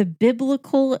 starting with the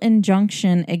biblical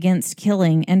injunction against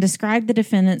killing, and described the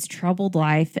defendant's troubled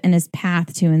life and his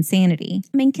path to insanity.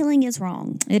 I mean, killing is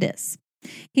wrong. It is.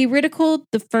 He ridiculed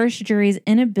the first jury's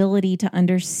inability to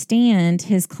understand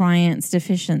his client's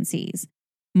deficiencies,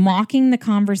 mocking the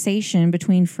conversation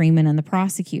between Freeman and the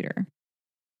prosecutor.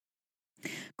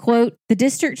 Quote, the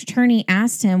district attorney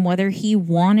asked him whether he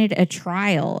wanted a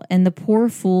trial, and the poor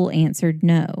fool answered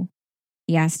no.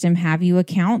 He asked him, have you a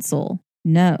counsel?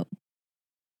 No.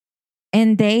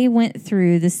 And they went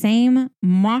through the same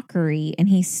mockery, and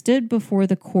he stood before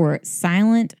the court,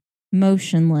 silent,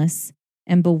 motionless,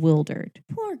 and bewildered.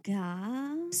 Poor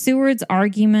guy. Seward's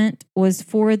argument was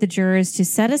for the jurors to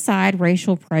set aside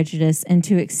racial prejudice and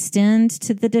to extend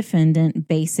to the defendant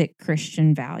basic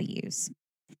Christian values.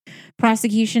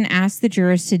 Prosecution asked the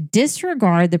jurors to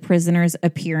disregard the prisoner's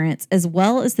appearance as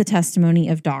well as the testimony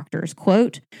of doctors.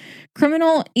 Quote,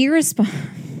 criminal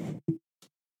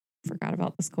forgot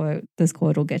about this quote. This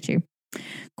quote will get you.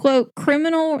 Quote,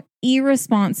 criminal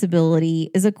irresponsibility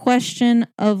is a question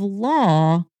of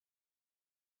law,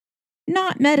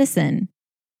 not medicine.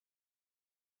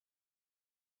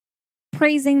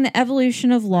 Praising the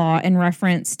evolution of law in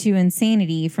reference to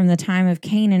insanity from the time of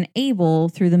Cain and Abel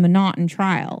through the Monotone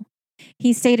trial.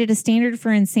 He stated a standard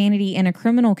for insanity in a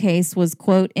criminal case was,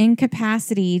 quote,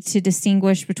 incapacity to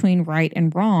distinguish between right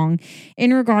and wrong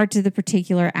in regard to the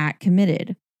particular act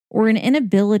committed, or an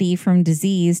inability from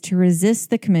disease to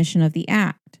resist the commission of the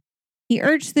act. He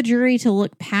urged the jury to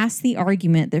look past the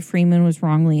argument that Freeman was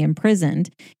wrongly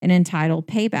imprisoned and entitled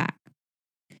payback.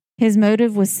 His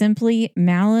motive was simply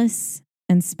malice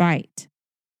and spite.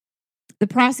 The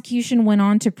prosecution went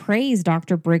on to praise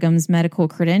Dr. Brigham's medical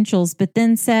credentials, but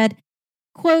then said,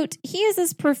 quote, he is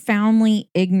as profoundly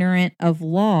ignorant of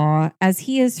law as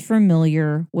he is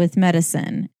familiar with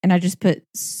medicine. And I just put,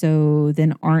 so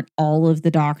then aren't all of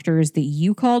the doctors that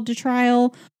you called to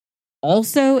trial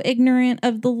also ignorant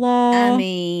of the law? I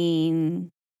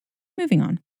mean, moving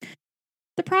on.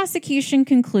 The prosecution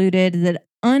concluded that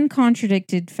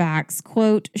uncontradicted facts,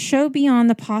 quote, show beyond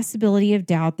the possibility of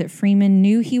doubt that Freeman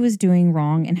knew he was doing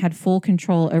wrong and had full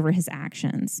control over his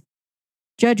actions.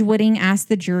 Judge Whitting asked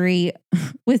the jury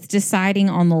with deciding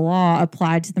on the law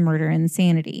applied to the murder and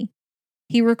insanity.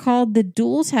 He recalled the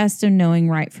dual test of knowing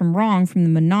right from wrong from the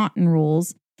Monotone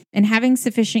rules and having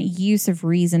sufficient use of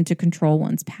reason to control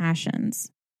one's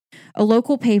passions. A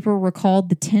local paper recalled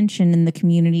the tension in the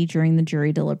community during the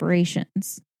jury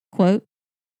deliberations. Quote,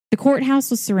 the courthouse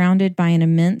was surrounded by an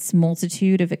immense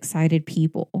multitude of excited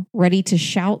people, ready to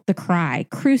shout the cry,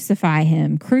 crucify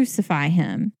him, crucify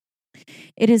him.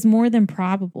 It is more than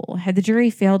probable, had the jury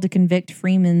failed to convict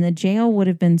Freeman, the jail would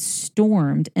have been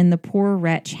stormed and the poor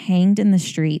wretch hanged in the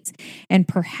streets, and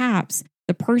perhaps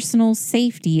the personal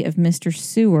safety of Mr.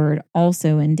 Seward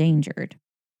also endangered.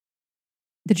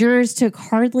 The jurors took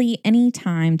hardly any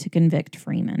time to convict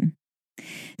Freeman.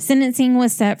 Sentencing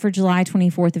was set for July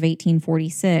 24th of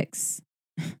 1846,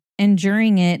 and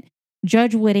during it,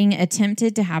 Judge Whitting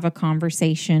attempted to have a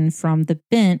conversation from the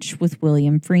bench with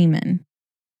William Freeman.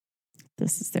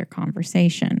 This is their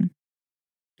conversation.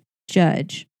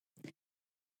 Judge,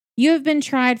 you have been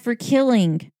tried for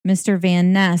killing Mr.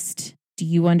 Van Nest. Do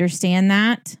you understand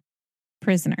that?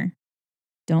 Prisoner,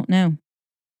 don't know.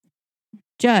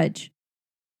 Judge,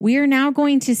 we are now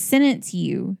going to sentence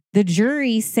you. The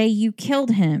jury say you killed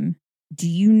him. Do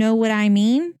you know what I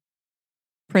mean?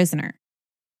 Prisoner,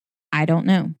 I don't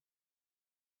know.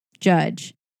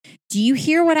 Judge, do you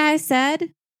hear what I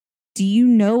said? Do you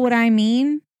know what I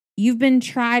mean? You've been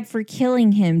tried for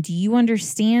killing him. Do you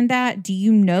understand that? Do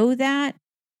you know that?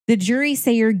 The jury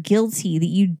say you're guilty, that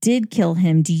you did kill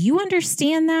him. Do you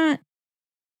understand that?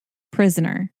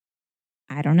 Prisoner,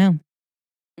 I don't know.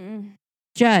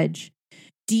 Judge,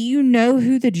 do you know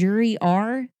who the jury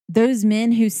are? Those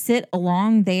men who sit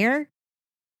along there?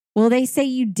 Well, they say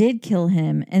you did kill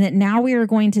him and that now we are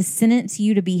going to sentence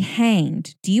you to be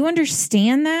hanged. Do you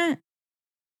understand that?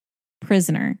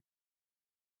 Prisoner,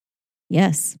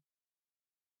 yes.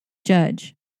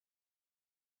 Judge,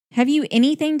 have you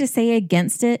anything to say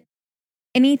against it?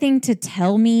 Anything to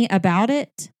tell me about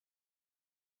it?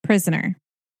 Prisoner,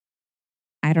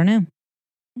 I don't know.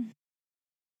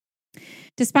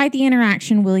 Despite the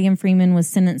interaction, William Freeman was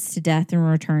sentenced to death and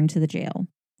returned to the jail.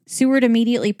 Seward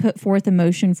immediately put forth a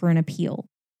motion for an appeal.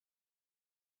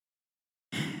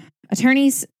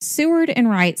 Attorneys Seward and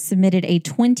Wright submitted a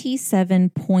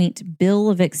 27-point bill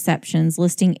of exceptions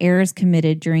listing errors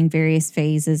committed during various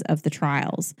phases of the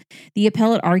trials. The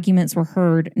appellate arguments were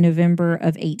heard November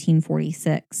of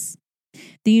 1846.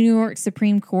 The New York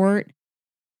Supreme Court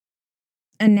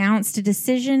announced a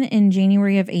decision in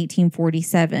January of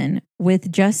 1847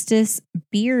 with Justice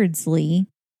Beardsley,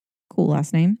 cool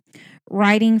last name,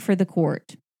 writing for the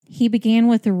court. He began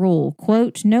with the rule,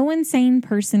 quote, "No insane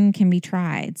person can be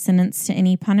tried, sentenced to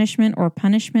any punishment or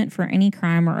punishment for any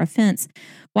crime or offense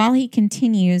while he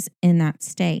continues in that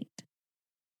state."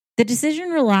 The decision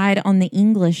relied on the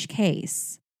English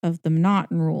case of the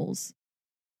M'Naughton rules,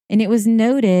 and it was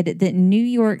noted that New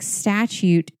York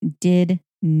statute did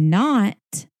not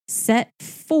set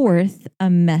forth a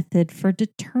method for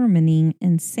determining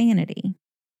insanity.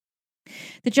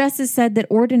 The justice said that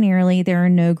ordinarily there are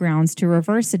no grounds to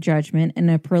reverse a judgment in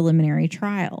a preliminary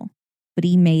trial, but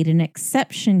he made an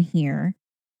exception here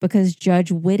because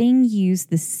Judge Whiting used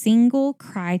the single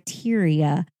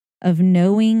criteria of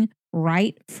knowing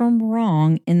right from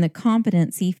wrong in the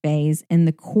competency phase, and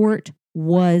the court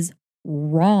was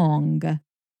wrong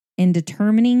in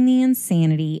determining the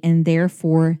insanity, and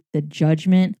therefore the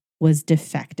judgment was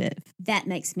defective. That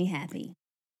makes me happy.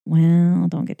 Well,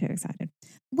 don't get too excited.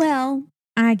 Well,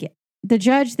 I get. The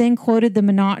judge then quoted the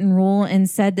M'Naughton rule and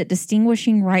said that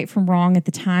distinguishing right from wrong at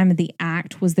the time of the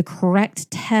act was the correct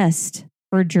test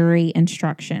for jury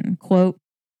instruction. Quote,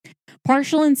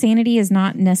 "Partial insanity is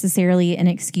not necessarily an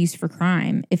excuse for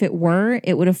crime. If it were,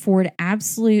 it would afford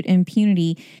absolute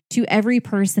impunity to every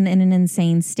person in an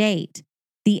insane state.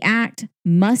 The act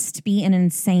must be an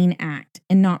insane act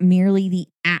and not merely the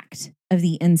act of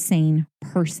the insane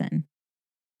person."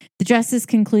 The justice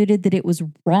concluded that it was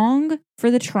wrong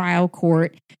for the trial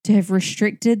court to have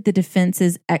restricted the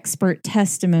defense's expert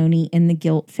testimony in the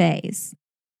guilt phase.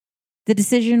 The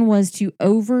decision was to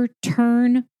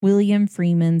overturn William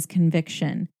Freeman's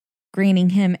conviction,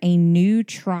 granting him a new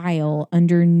trial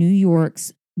under New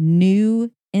York's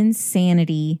new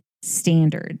insanity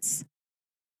standards.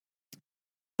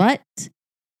 But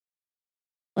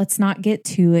let's not get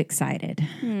too excited.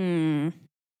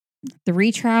 The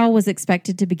retrial was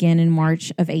expected to begin in March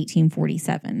of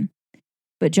 1847,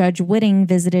 but Judge Whiting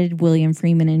visited William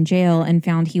Freeman in jail and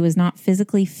found he was not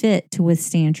physically fit to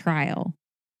withstand trial,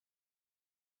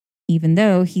 even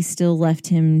though he still left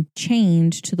him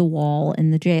chained to the wall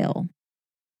in the jail.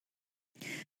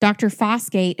 Dr.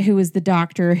 Fosgate, who was the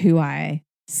doctor who I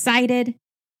cited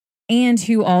and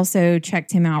who also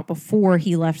checked him out before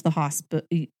he left the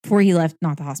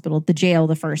jail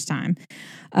the first time.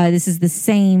 This is the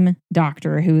same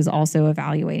doctor who is also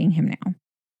evaluating him now.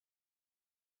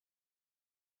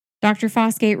 Dr.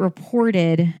 Fosgate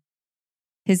reported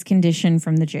his condition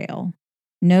from the jail,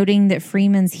 noting that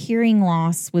Freeman's hearing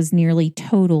loss was nearly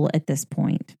total at this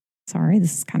point. Sorry,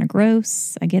 this is kind of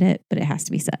gross. I get it, but it has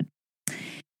to be said.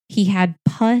 He had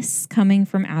pus coming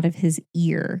from out of his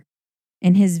ear,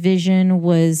 and his vision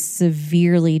was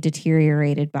severely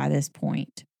deteriorated by this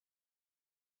point.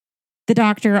 The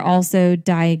doctor also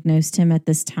diagnosed him at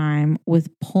this time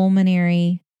with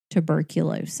pulmonary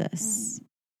tuberculosis.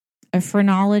 A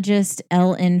phrenologist,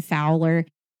 L.N. Fowler,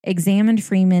 examined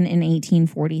Freeman in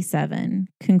 1847,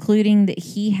 concluding that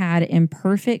he had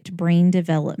imperfect brain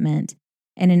development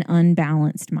and an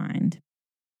unbalanced mind.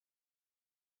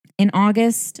 In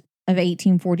August of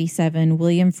 1847,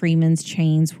 William Freeman's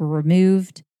chains were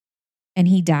removed, and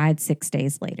he died 6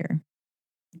 days later.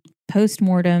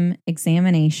 Post-mortem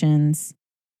examinations,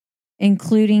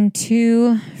 including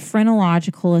 2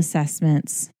 phrenological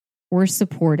assessments, were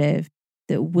supportive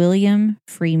that William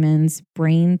Freeman's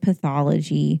brain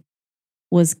pathology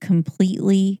was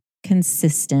completely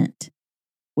consistent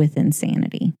with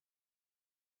insanity.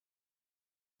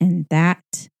 And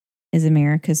that is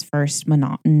America's first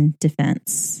M'Naughton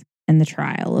defense in the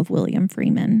trial of William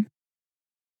Freeman.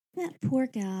 That poor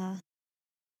guy.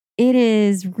 It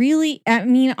is really,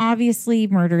 obviously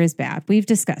murder is bad. We've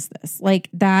discussed this. Like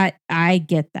that, I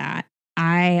get that.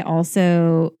 I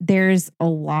also, there's a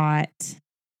lot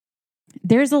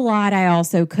I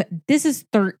also could, this is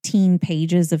 13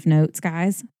 pages of notes,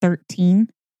 guys, 13.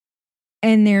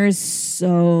 And there's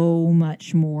so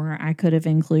much more I could have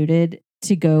included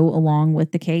to go along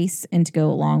with the case and to go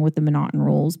along with the M'Naughton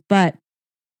rules. But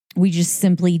we just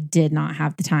simply did not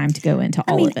have the time to go into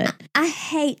all of it. I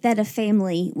hate that a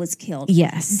family was killed.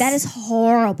 Yes. That is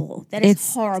horrible.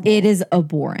 It's horrible. It is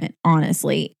abhorrent,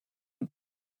 honestly.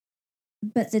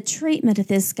 But the treatment of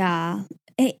this guy,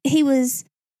 he was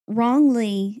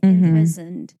wrongly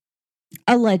imprisoned.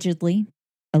 Allegedly.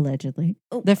 allegedly,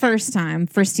 the first time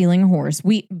for stealing a horse.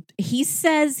 He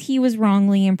says he was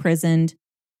wrongly imprisoned.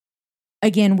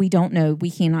 Again, we don't know.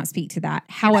 We cannot speak to that.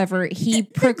 However, he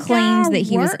proclaims that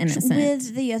he was innocent.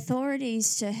 With the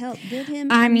authorities to help get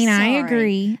him. I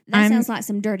agree. That sounds like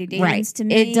some dirty dealings to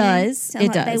me. It does.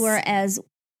 It does. They were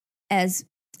as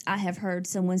I have heard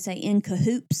someone say in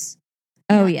cahoots.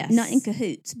 Oh, yes. Not in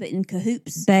cahoots, but in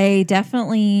cahoots. They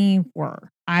definitely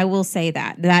were. I will say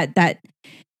that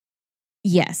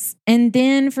yes. And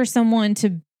then for someone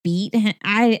to beat him,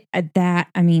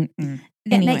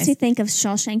 It makes me think of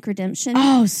Shawshank Redemption.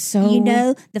 Oh, so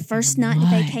the first night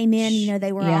that they came in,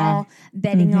 they were all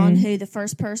betting on who the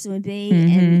first person would be,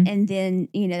 and then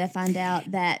they find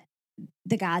out that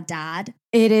the guy died.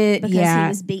 It is because he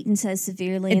was beaten so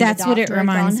severely. And that's what it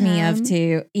reminds me of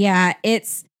too. Yeah,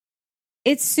 it's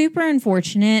super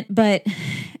unfortunate, but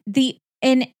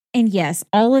and yes,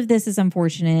 all of this is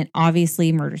unfortunate.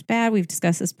 Obviously, murder's bad. We've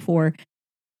discussed this before.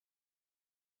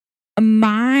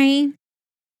 My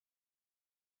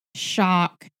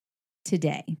shock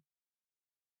today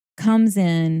comes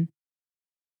in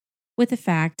with the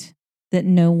fact that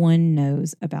no one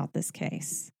knows about this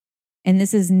case. And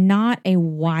this is not a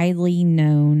widely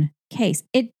known case.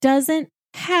 It doesn't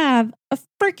have a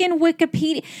freaking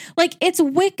Wikipedia. Like, it's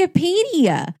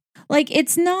Wikipedia. Like,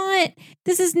 it's not,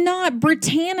 this is not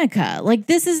Britannica. Like,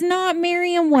 this is not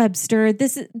Merriam-Webster.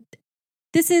 This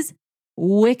is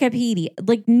Wikipedia.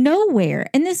 Like, nowhere.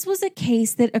 And this was a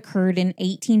case that occurred in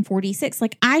 1846.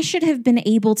 Like, I should have been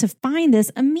able to find this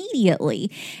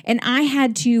immediately. And I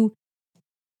had to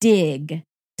dig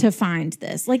to find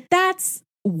this. Like, that's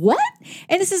what?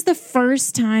 And this is the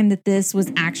first time that this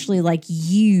was actually like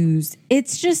used.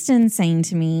 It's just insane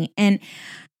to me. And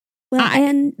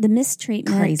and the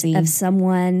mistreatment of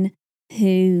someone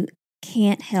who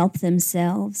can't help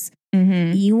themselves.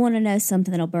 Mm-hmm. You want to know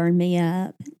something that'll burn me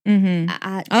up? Mm-hmm.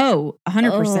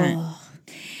 100%.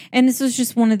 And this was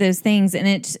just one of those things, and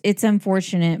it's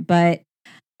unfortunate, but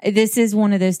this is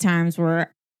one of those times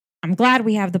where I'm glad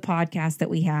we have the podcast that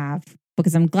we have,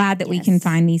 because I'm glad that we can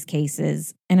find these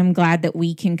cases, and I'm glad that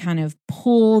we can kind of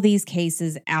pull these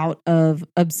cases out of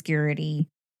obscurity.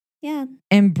 Yeah.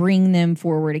 And bring them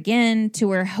forward again to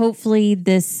where hopefully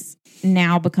this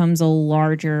now becomes a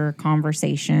larger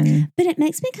conversation. But it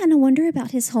makes me kind of wonder about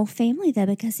his whole family, though,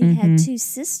 because he had two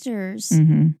sisters.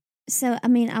 Mm-hmm. So,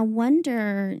 I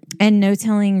wonder. And no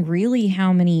telling really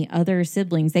how many other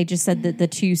siblings. They just said that the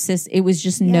two sisters, it was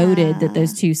just noted that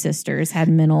those two sisters had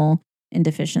mental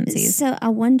deficiencies. So I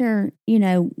wonder,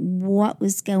 what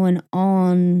was going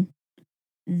on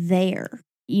there.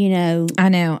 I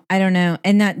know. I don't know.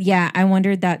 And that, I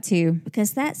wondered that too.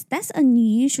 Because that's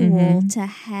unusual to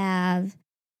have,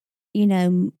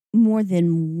 more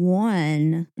than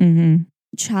one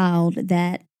child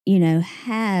that,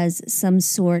 has some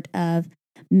sort of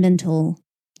mental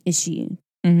issue.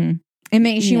 Mm-hmm. It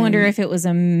makes you wonder if it was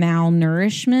a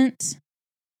malnourishment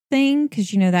thing, because,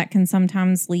 that can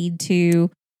sometimes lead to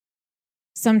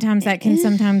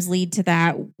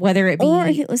that, whether it be, or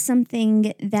if it was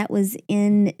something that was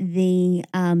in the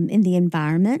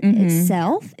environment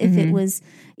itself, if it was,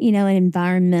 an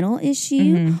environmental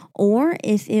issue, or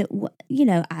if it,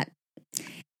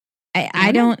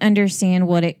 I don't understand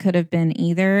what it could have been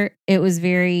either. It was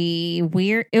very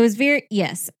weird. It was very,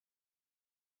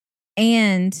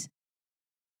 and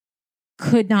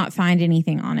could not find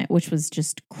anything on it, which was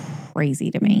just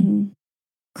crazy to me.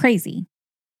 Crazy.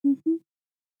 Mm-hmm.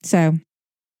 So,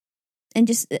 and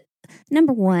just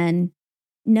number one,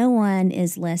 no one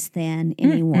is less than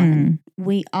anyone.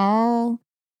 We all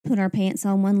put our pants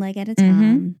on one leg at a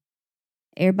time.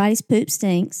 Everybody's poop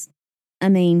stinks.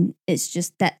 It's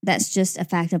just that's just a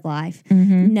fact of life.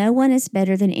 No one is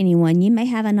better than anyone. You may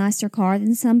have a nicer car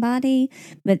than somebody,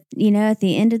 but at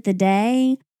the end of the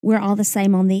day, we're all the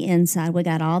same on the inside. We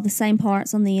got all the same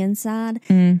parts on the inside.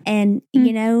 And,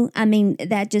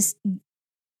 that just,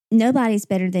 nobody's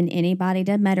better than anybody.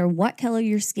 Doesn't matter what color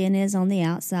your skin is on the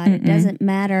outside. It doesn't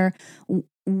matter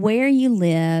where you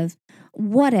live,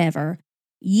 whatever.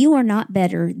 You are not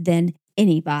better than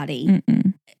anybody.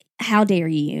 How dare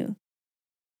you?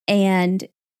 And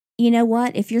you know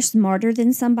what? If you're smarter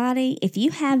than somebody, if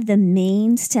you have the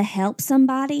means to help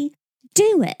somebody,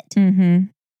 do it.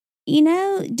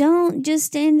 Don't just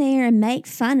stand there and make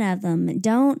fun of them.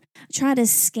 Don't try to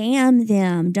scam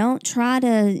them. Don't try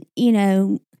to,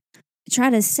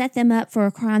 set them up for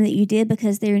a crime that you did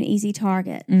because they're an easy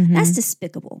target. That's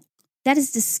despicable. That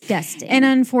is disgusting. And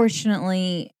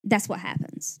unfortunately, that's what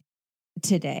happens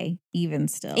today, even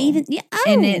still.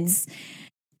 And it's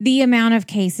the amount of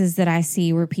cases that I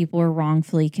see where people are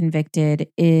wrongfully convicted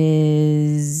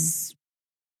is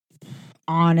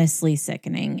honestly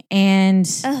sickening. And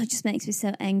it just makes me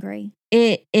so angry.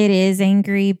 It is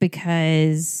angry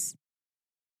because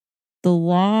the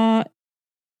law,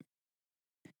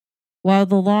 while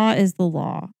the law is the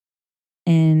law,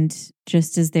 and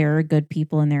just as there are good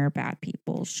people and there are bad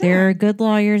people, there are good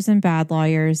lawyers and bad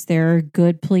lawyers. There are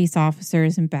good police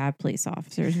officers and bad police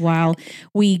officers. While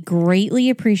we greatly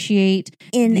appreciate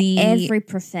in every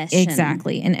profession.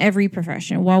 Exactly. In every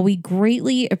profession. While we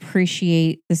greatly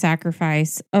appreciate the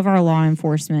sacrifice of our law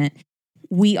enforcement,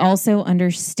 we also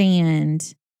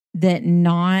understand that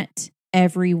not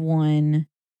everyone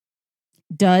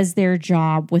does their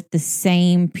job with the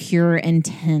same pure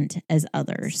intent as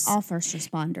others. All first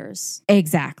responders.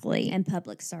 Exactly. And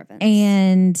public servants.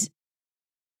 And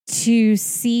to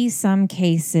see some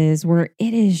cases where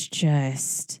it is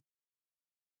just,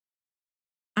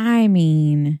 I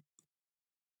mean,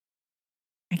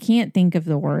 I can't think of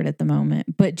the word at the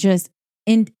moment, but just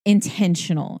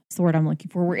intentional is the word I'm looking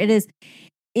for, where it is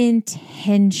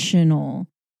intentional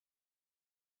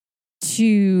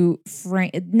to frame,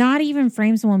 not even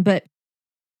frame someone, but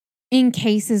in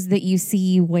cases that you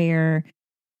see where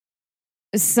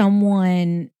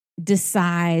someone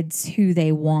decides who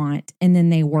they want and then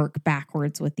they work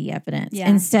backwards with the evidence. Yeah.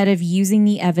 Instead of using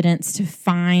the evidence to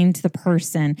find the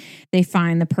person, they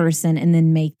find the person and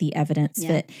then make the evidence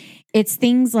fit. It's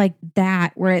things like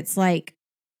that where it's like,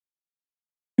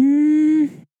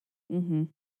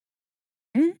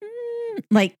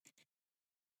 like,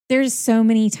 there's so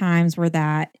many times where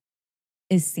that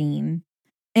is seen.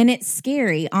 And it's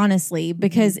scary, honestly,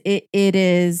 because it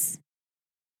is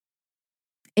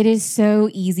so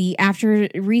easy after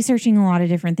researching a lot of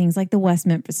different things like the West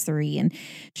Memphis 3 and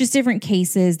just different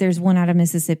cases. There's one out of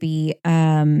Mississippi,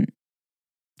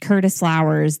 Curtis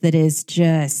Flowers, that is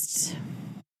just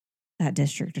that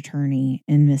district attorney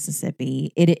in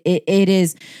Mississippi. It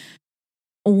is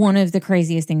one of the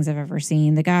craziest things I've ever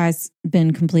seen. The guy's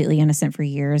been completely innocent for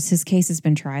years. His case has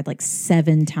been tried like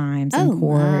 7 times in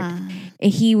court. Wow.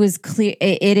 He was clear.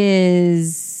 It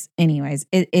is, anyways,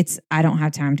 it's, I don't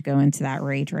have time to go into that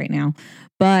rage right now,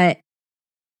 but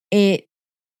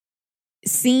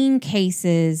seeing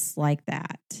cases like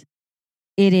that,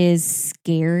 it is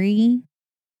scary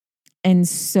and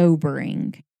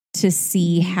sobering to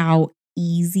see how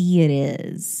easy it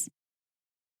is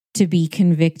to be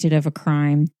convicted of a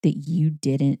crime that you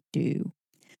didn't do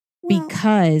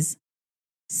because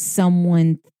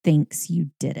someone thinks you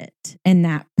did it. And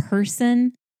that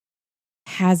person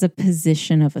has a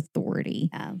position of authority.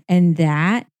 Yeah. And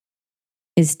that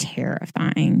is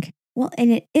terrifying. Well,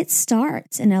 and it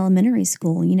starts in elementary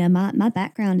school. You know, my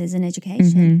background is in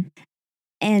education.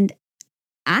 And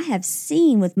I have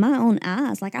seen with my own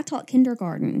eyes, like I taught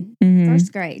kindergarten,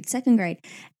 first grade, second grade,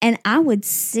 and I would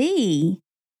see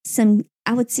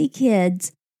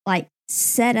kids like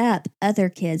set up other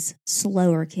kids,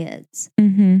 slower kids,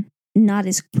 not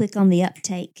as quick on the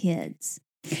uptake kids,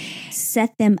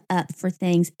 set them up for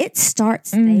things. It starts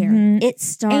there. It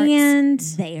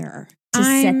starts there to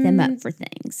set them up for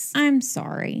things. I'm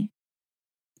sorry.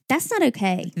 That's not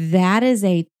okay. That is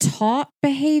a taught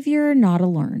behavior, not a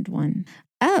learned one.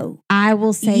 Oh, I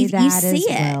will say that you see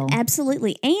as well. It.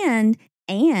 Absolutely. And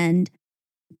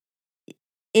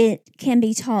it can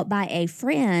be taught by a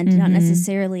friend, not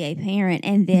necessarily a parent.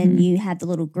 And then you have the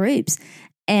little groups.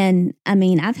 And I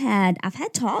mean, I've had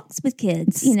talks with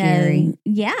kids, you know.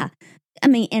 Yeah. I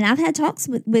mean, and I've had talks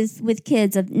with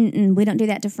kids of, we don't do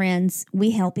that to friends.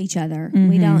 We help each other.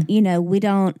 We don't, we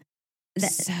don't,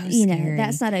 so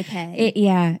that's not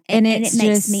okay. And it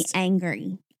makes me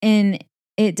angry. And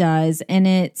it does. And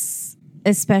it's,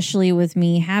 especially with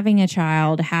me having a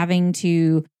child, having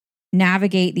to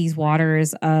navigate these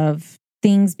waters of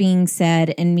things being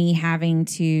said and me having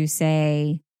to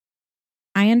say,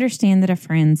 I understand that a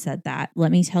friend said that.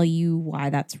 Let me tell you why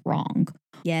that's wrong.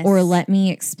 Yes. Or let me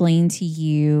explain to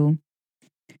you.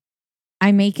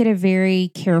 I make it a very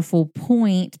careful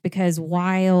point because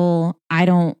while I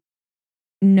don't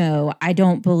know, I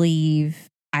don't believe,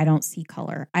 I don't see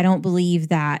color. I don't believe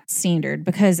that standard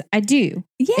because I do.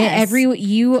 Yes. And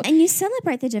you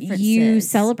celebrate the differences. You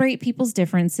celebrate people's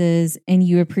differences and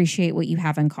you appreciate what you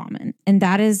have in common. And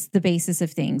that is the basis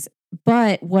of things.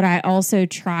 But what I also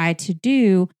try to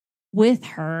do with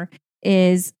her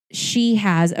is she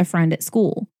has a friend at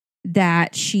school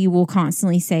that she will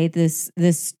constantly say this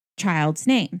child's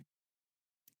name.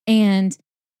 And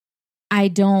I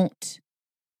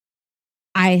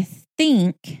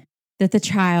think that the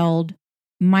child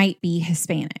might be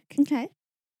Hispanic. Okay.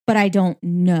 But I don't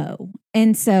know.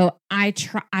 And so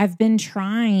I've been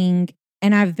trying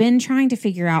And I've been trying to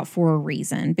figure out for a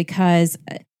reason, because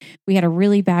we had a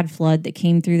really bad flood that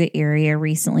came through the area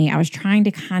recently. I was trying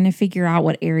to kind of figure out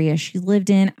what area she lived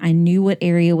in. I knew what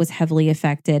area was heavily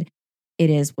affected. It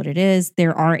is what it is.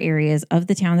 There are areas of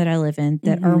the town that I live in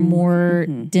that are more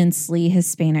densely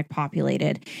Hispanic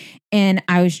populated. And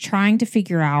I was trying to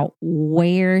figure out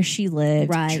where she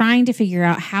lived, trying to figure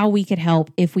out how we could help,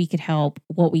 if we could help,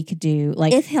 what we could do.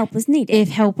 Like if help was needed. If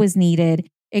help was needed.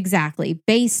 Exactly.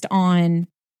 Based on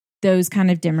those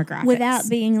kind of demographics. Without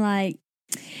being like,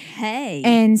 hey.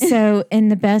 And so in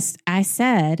the best, I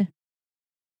said,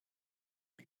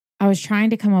 I was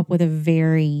trying to come up with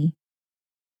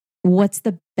what's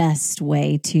the best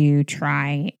way to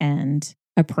try and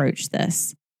approach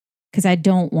this? Because I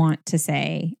don't want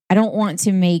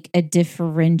to make a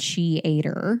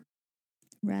differentiator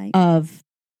of,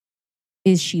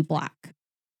 is she Black?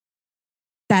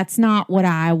 That's not what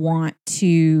I want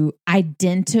to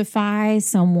identify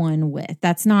someone with.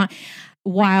 That's not,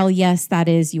 while yes, that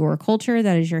is your culture,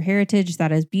 that is your heritage,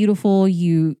 that is beautiful,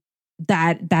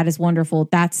 that is wonderful.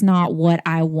 That's not what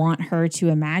I want her to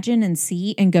imagine and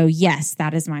see and go, yes,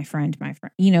 that is my friend. I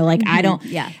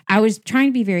was trying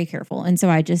to be very careful. And so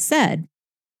I just said,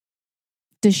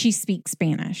 does she speak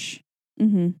Spanish?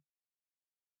 Mm-hmm.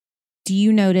 Do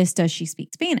you notice, does she speak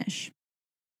Spanish?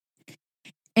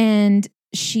 And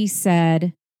she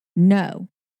said, no,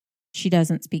 she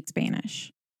doesn't speak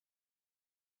Spanish.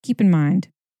 Keep in mind,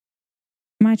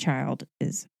 my child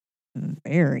is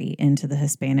very into the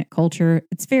Hispanic culture.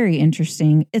 It's very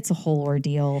interesting. It's a whole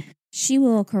ordeal. She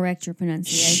will correct your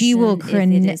pronunciation. She will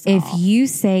if you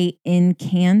say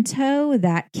Encanto,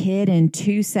 that kid in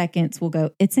 2 seconds will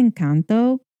go, it's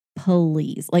Encanto,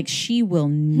 please. Like, she will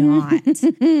not.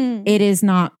 It is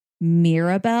not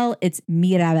Mirabelle, it's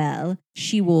Mirabelle.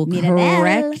 She will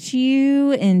correct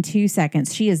you in 2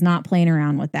 seconds. She is not playing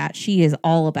around with that. She is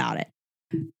all about it.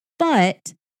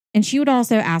 And she would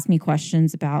also ask me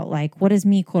questions about, like, what does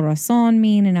mi corazón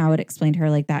mean? And I would explain to her,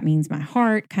 like, that means my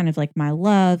heart, kind of like my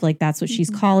love. Like, that's what she's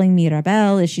calling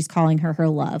Mirabelle, is she's calling her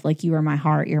love. Like, you are my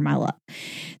heart, you're my love.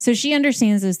 So she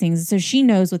understands those things. So she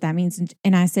knows what that means.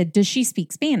 And I said, does she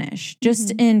speak Spanish?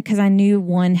 Just because I knew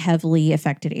one heavily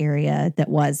affected area that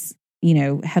was,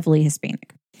 heavily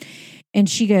Hispanic. And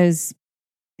she goes,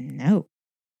 no.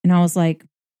 And I was like,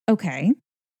 okay.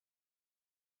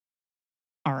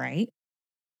 All right.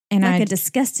 And like a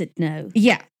disgusted no.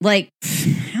 Yeah. Like,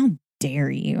 how dare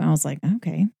you? I was like,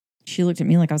 okay. She looked at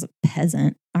me like I was a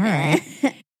peasant. All right.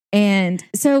 And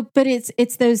so, but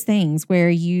it's those things where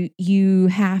you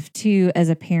have to, as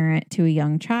a parent to a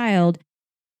young child,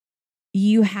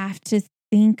 you have to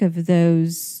think of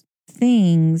those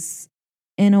things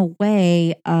in a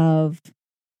way of,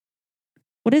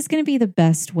 what is going to be the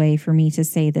best way for me to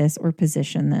say this or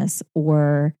position this,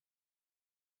 or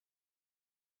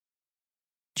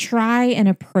try and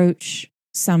approach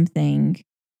something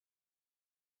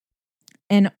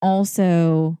and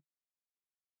also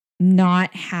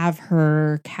not have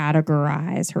her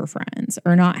categorize her friends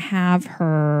or not have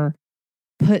her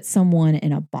put someone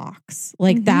in a box.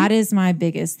 Like, that is my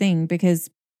biggest thing, because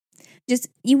just,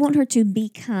 you want her to be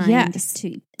kind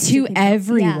to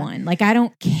everyone. Yeah. Like, I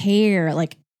don't care.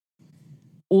 Like,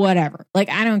 whatever. Like,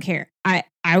 I don't care. I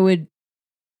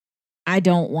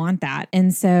don't want that.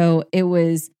 And so it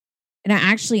was, and I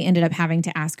actually ended up having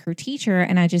to ask her teacher,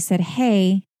 and I just said,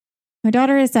 hey, my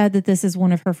daughter has said that this is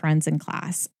one of her friends in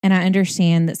class, and I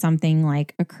understand that something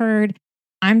like occurred.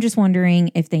 I'm just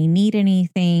wondering if they need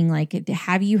anything. Like,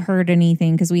 have you heard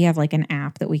anything? Because we have like an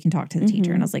app that we can talk to the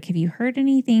teacher. And I was like, have you heard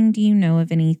anything? Do you know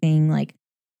of anything? Like,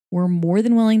 we're more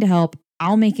than willing to help.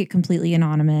 I'll make it completely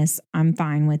anonymous. I'm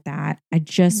fine with that. I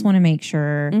just want to make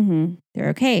sure they're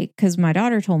okay. Because my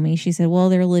daughter told me, she said, well,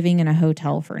 they're living in a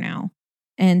hotel for now.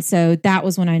 And so that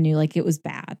was when I knew, like, it was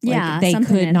bad. Yeah, like, they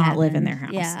could not live in their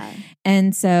house. Yeah.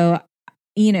 And so,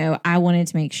 I wanted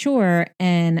to make sure.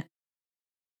 And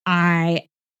I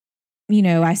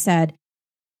said,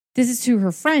 this is who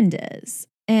her friend is.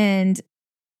 And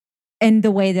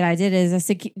the way that I did is I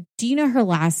said, do you know her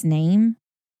last name?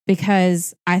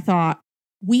 Because I thought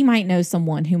we might know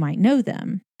someone who might know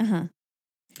them. Uh-huh.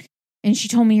 And she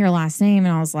told me her last name,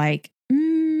 and I was like,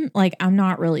 I'm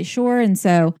not really sure. And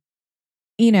so,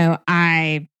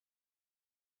 I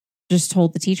just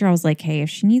told the teacher, I was like, hey, if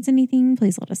she needs anything,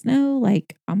 please let us know.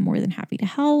 Like, I'm more than happy to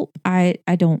help. I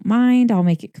don't mind. I'll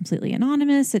make it completely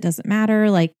anonymous. It doesn't matter.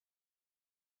 Like,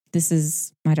 this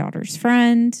is my daughter's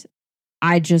friend.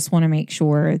 I just want to make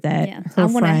sure that her I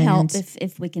want to help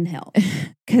if we can help.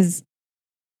 Because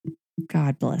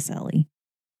God bless Ellie.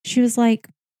 She was like,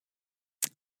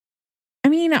 I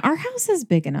mean, our house is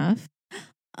big enough.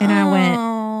 And I went,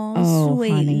 oh,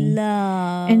 sweet honey.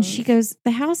 love. And she goes,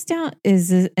 the house down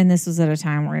is, and this was at a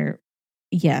time where,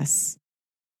 yes,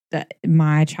 that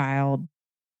my child,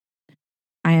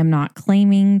 I am not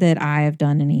claiming that I have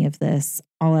done any of this.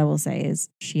 All I will say is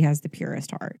she has the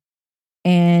purest heart.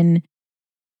 And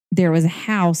there was a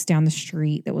house down the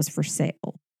street that was for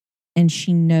sale. And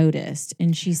she noticed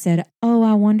and she said, oh,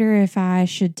 I wonder if I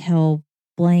should tell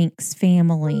blank's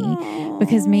family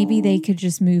because maybe they could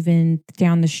just move in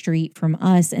down the street from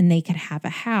us and they could have a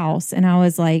house. And I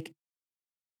was like,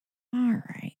 all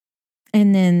right.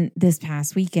 And then this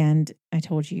past weekend, I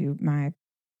told you my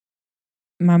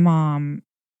mom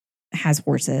has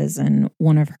horses and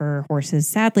one of her horses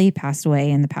sadly passed away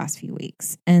in the past few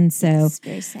weeks. And so it's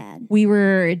very sad. We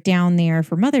were down there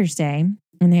for Mother's Day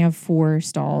and they have 4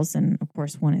 stalls. And of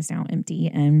course, one is now empty.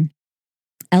 And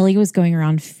Ellie was going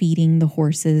around feeding the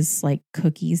horses like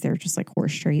cookies. They're just like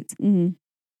horse treats. Mm-hmm.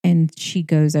 And she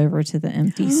goes over to the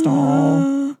empty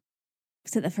stall.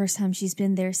 Was it the first time she's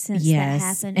been there since that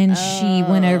happened? And she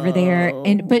went over there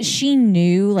but she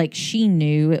knew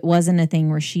it wasn't a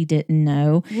thing where she didn't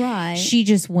know. Right. She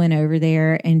just went over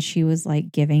there and she was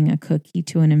like giving a cookie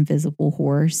to an invisible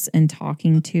horse and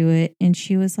talking to it. And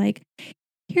she was like,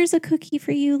 here's a cookie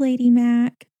for you, Lady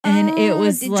Mac. And it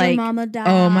was did like, your mama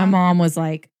die? Oh, my mom was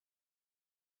like,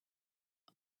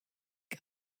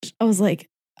 I was like,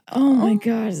 oh my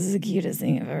gosh, this is the cutest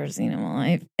thing I've ever seen in my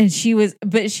life. And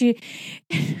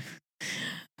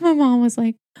my mom was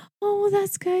like, oh, well,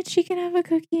 that's good. She can have a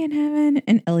cookie in heaven.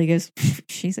 And Ellie goes,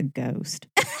 she's a ghost.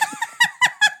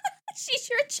 She's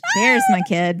your child. There's my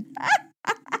kid.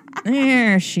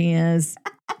 There she is.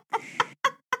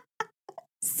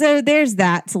 So there's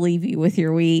that to leave you with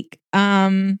your week.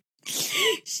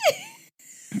 She's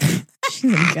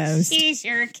a ghost. She's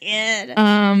your kid.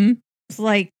 It's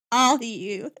like, all of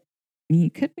you.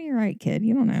 You could be right, kid.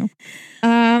 You don't know.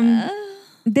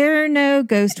 There are no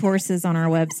ghost horses on our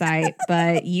website,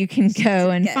 but you can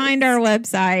go and find our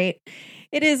website.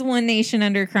 It is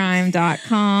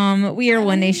onenationundercrime.com. We are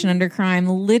One Nation Under Crime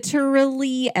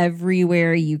literally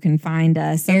everywhere you can find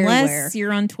us. Unless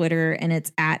you're on Twitter and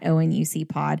it's at ONUC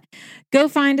Pod. Go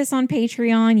find us on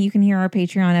Patreon. You can hear our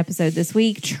Patreon episode this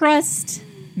week. Trust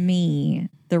me.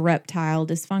 The reptile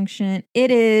dysfunction. It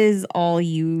is all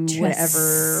you would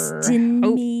ever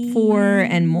hope for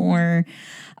and more.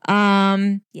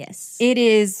 Yes. It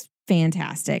is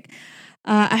fantastic.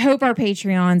 I hope our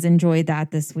Patreons enjoyed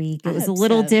that this week. It was a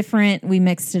little different. We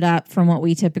mixed it up from what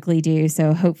we typically do.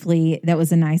 So hopefully that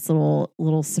was a nice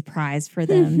little surprise for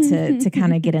them to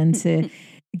kind of get into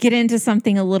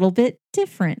something a little bit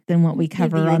different than what we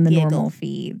cover on the normal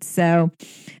feed. So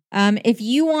if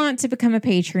you want to become a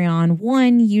Patreon,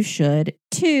 1, you should.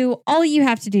 2, all you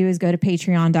have to do is go to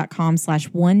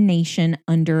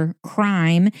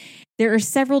patreon.com/onenationundercrime. There are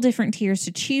several different tiers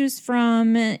to choose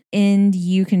from, and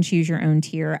you can choose your own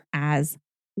tier as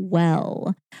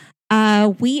well.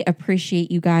 We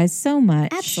appreciate you guys so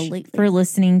much for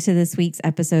listening to this week's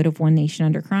episode of One Nation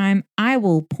Under Crime. I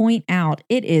will point out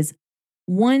it is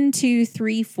 1, 2,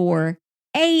 3, 4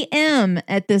 a.m.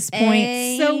 at this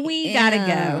point. So we gotta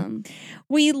go.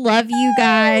 We love you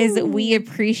guys. We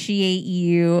appreciate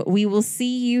you. We will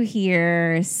see you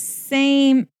here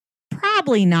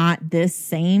probably not this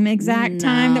same exact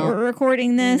time that we're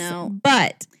recording this,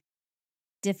 but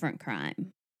different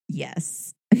crime.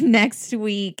 Yes. Next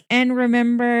week. And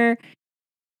remember,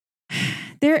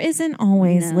 there isn't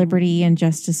always liberty and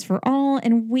justice for all.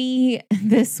 And we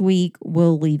this week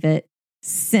will leave it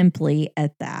simply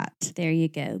at that. There you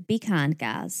go. Be kind,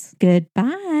 guys. Goodbye.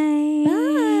 Bye.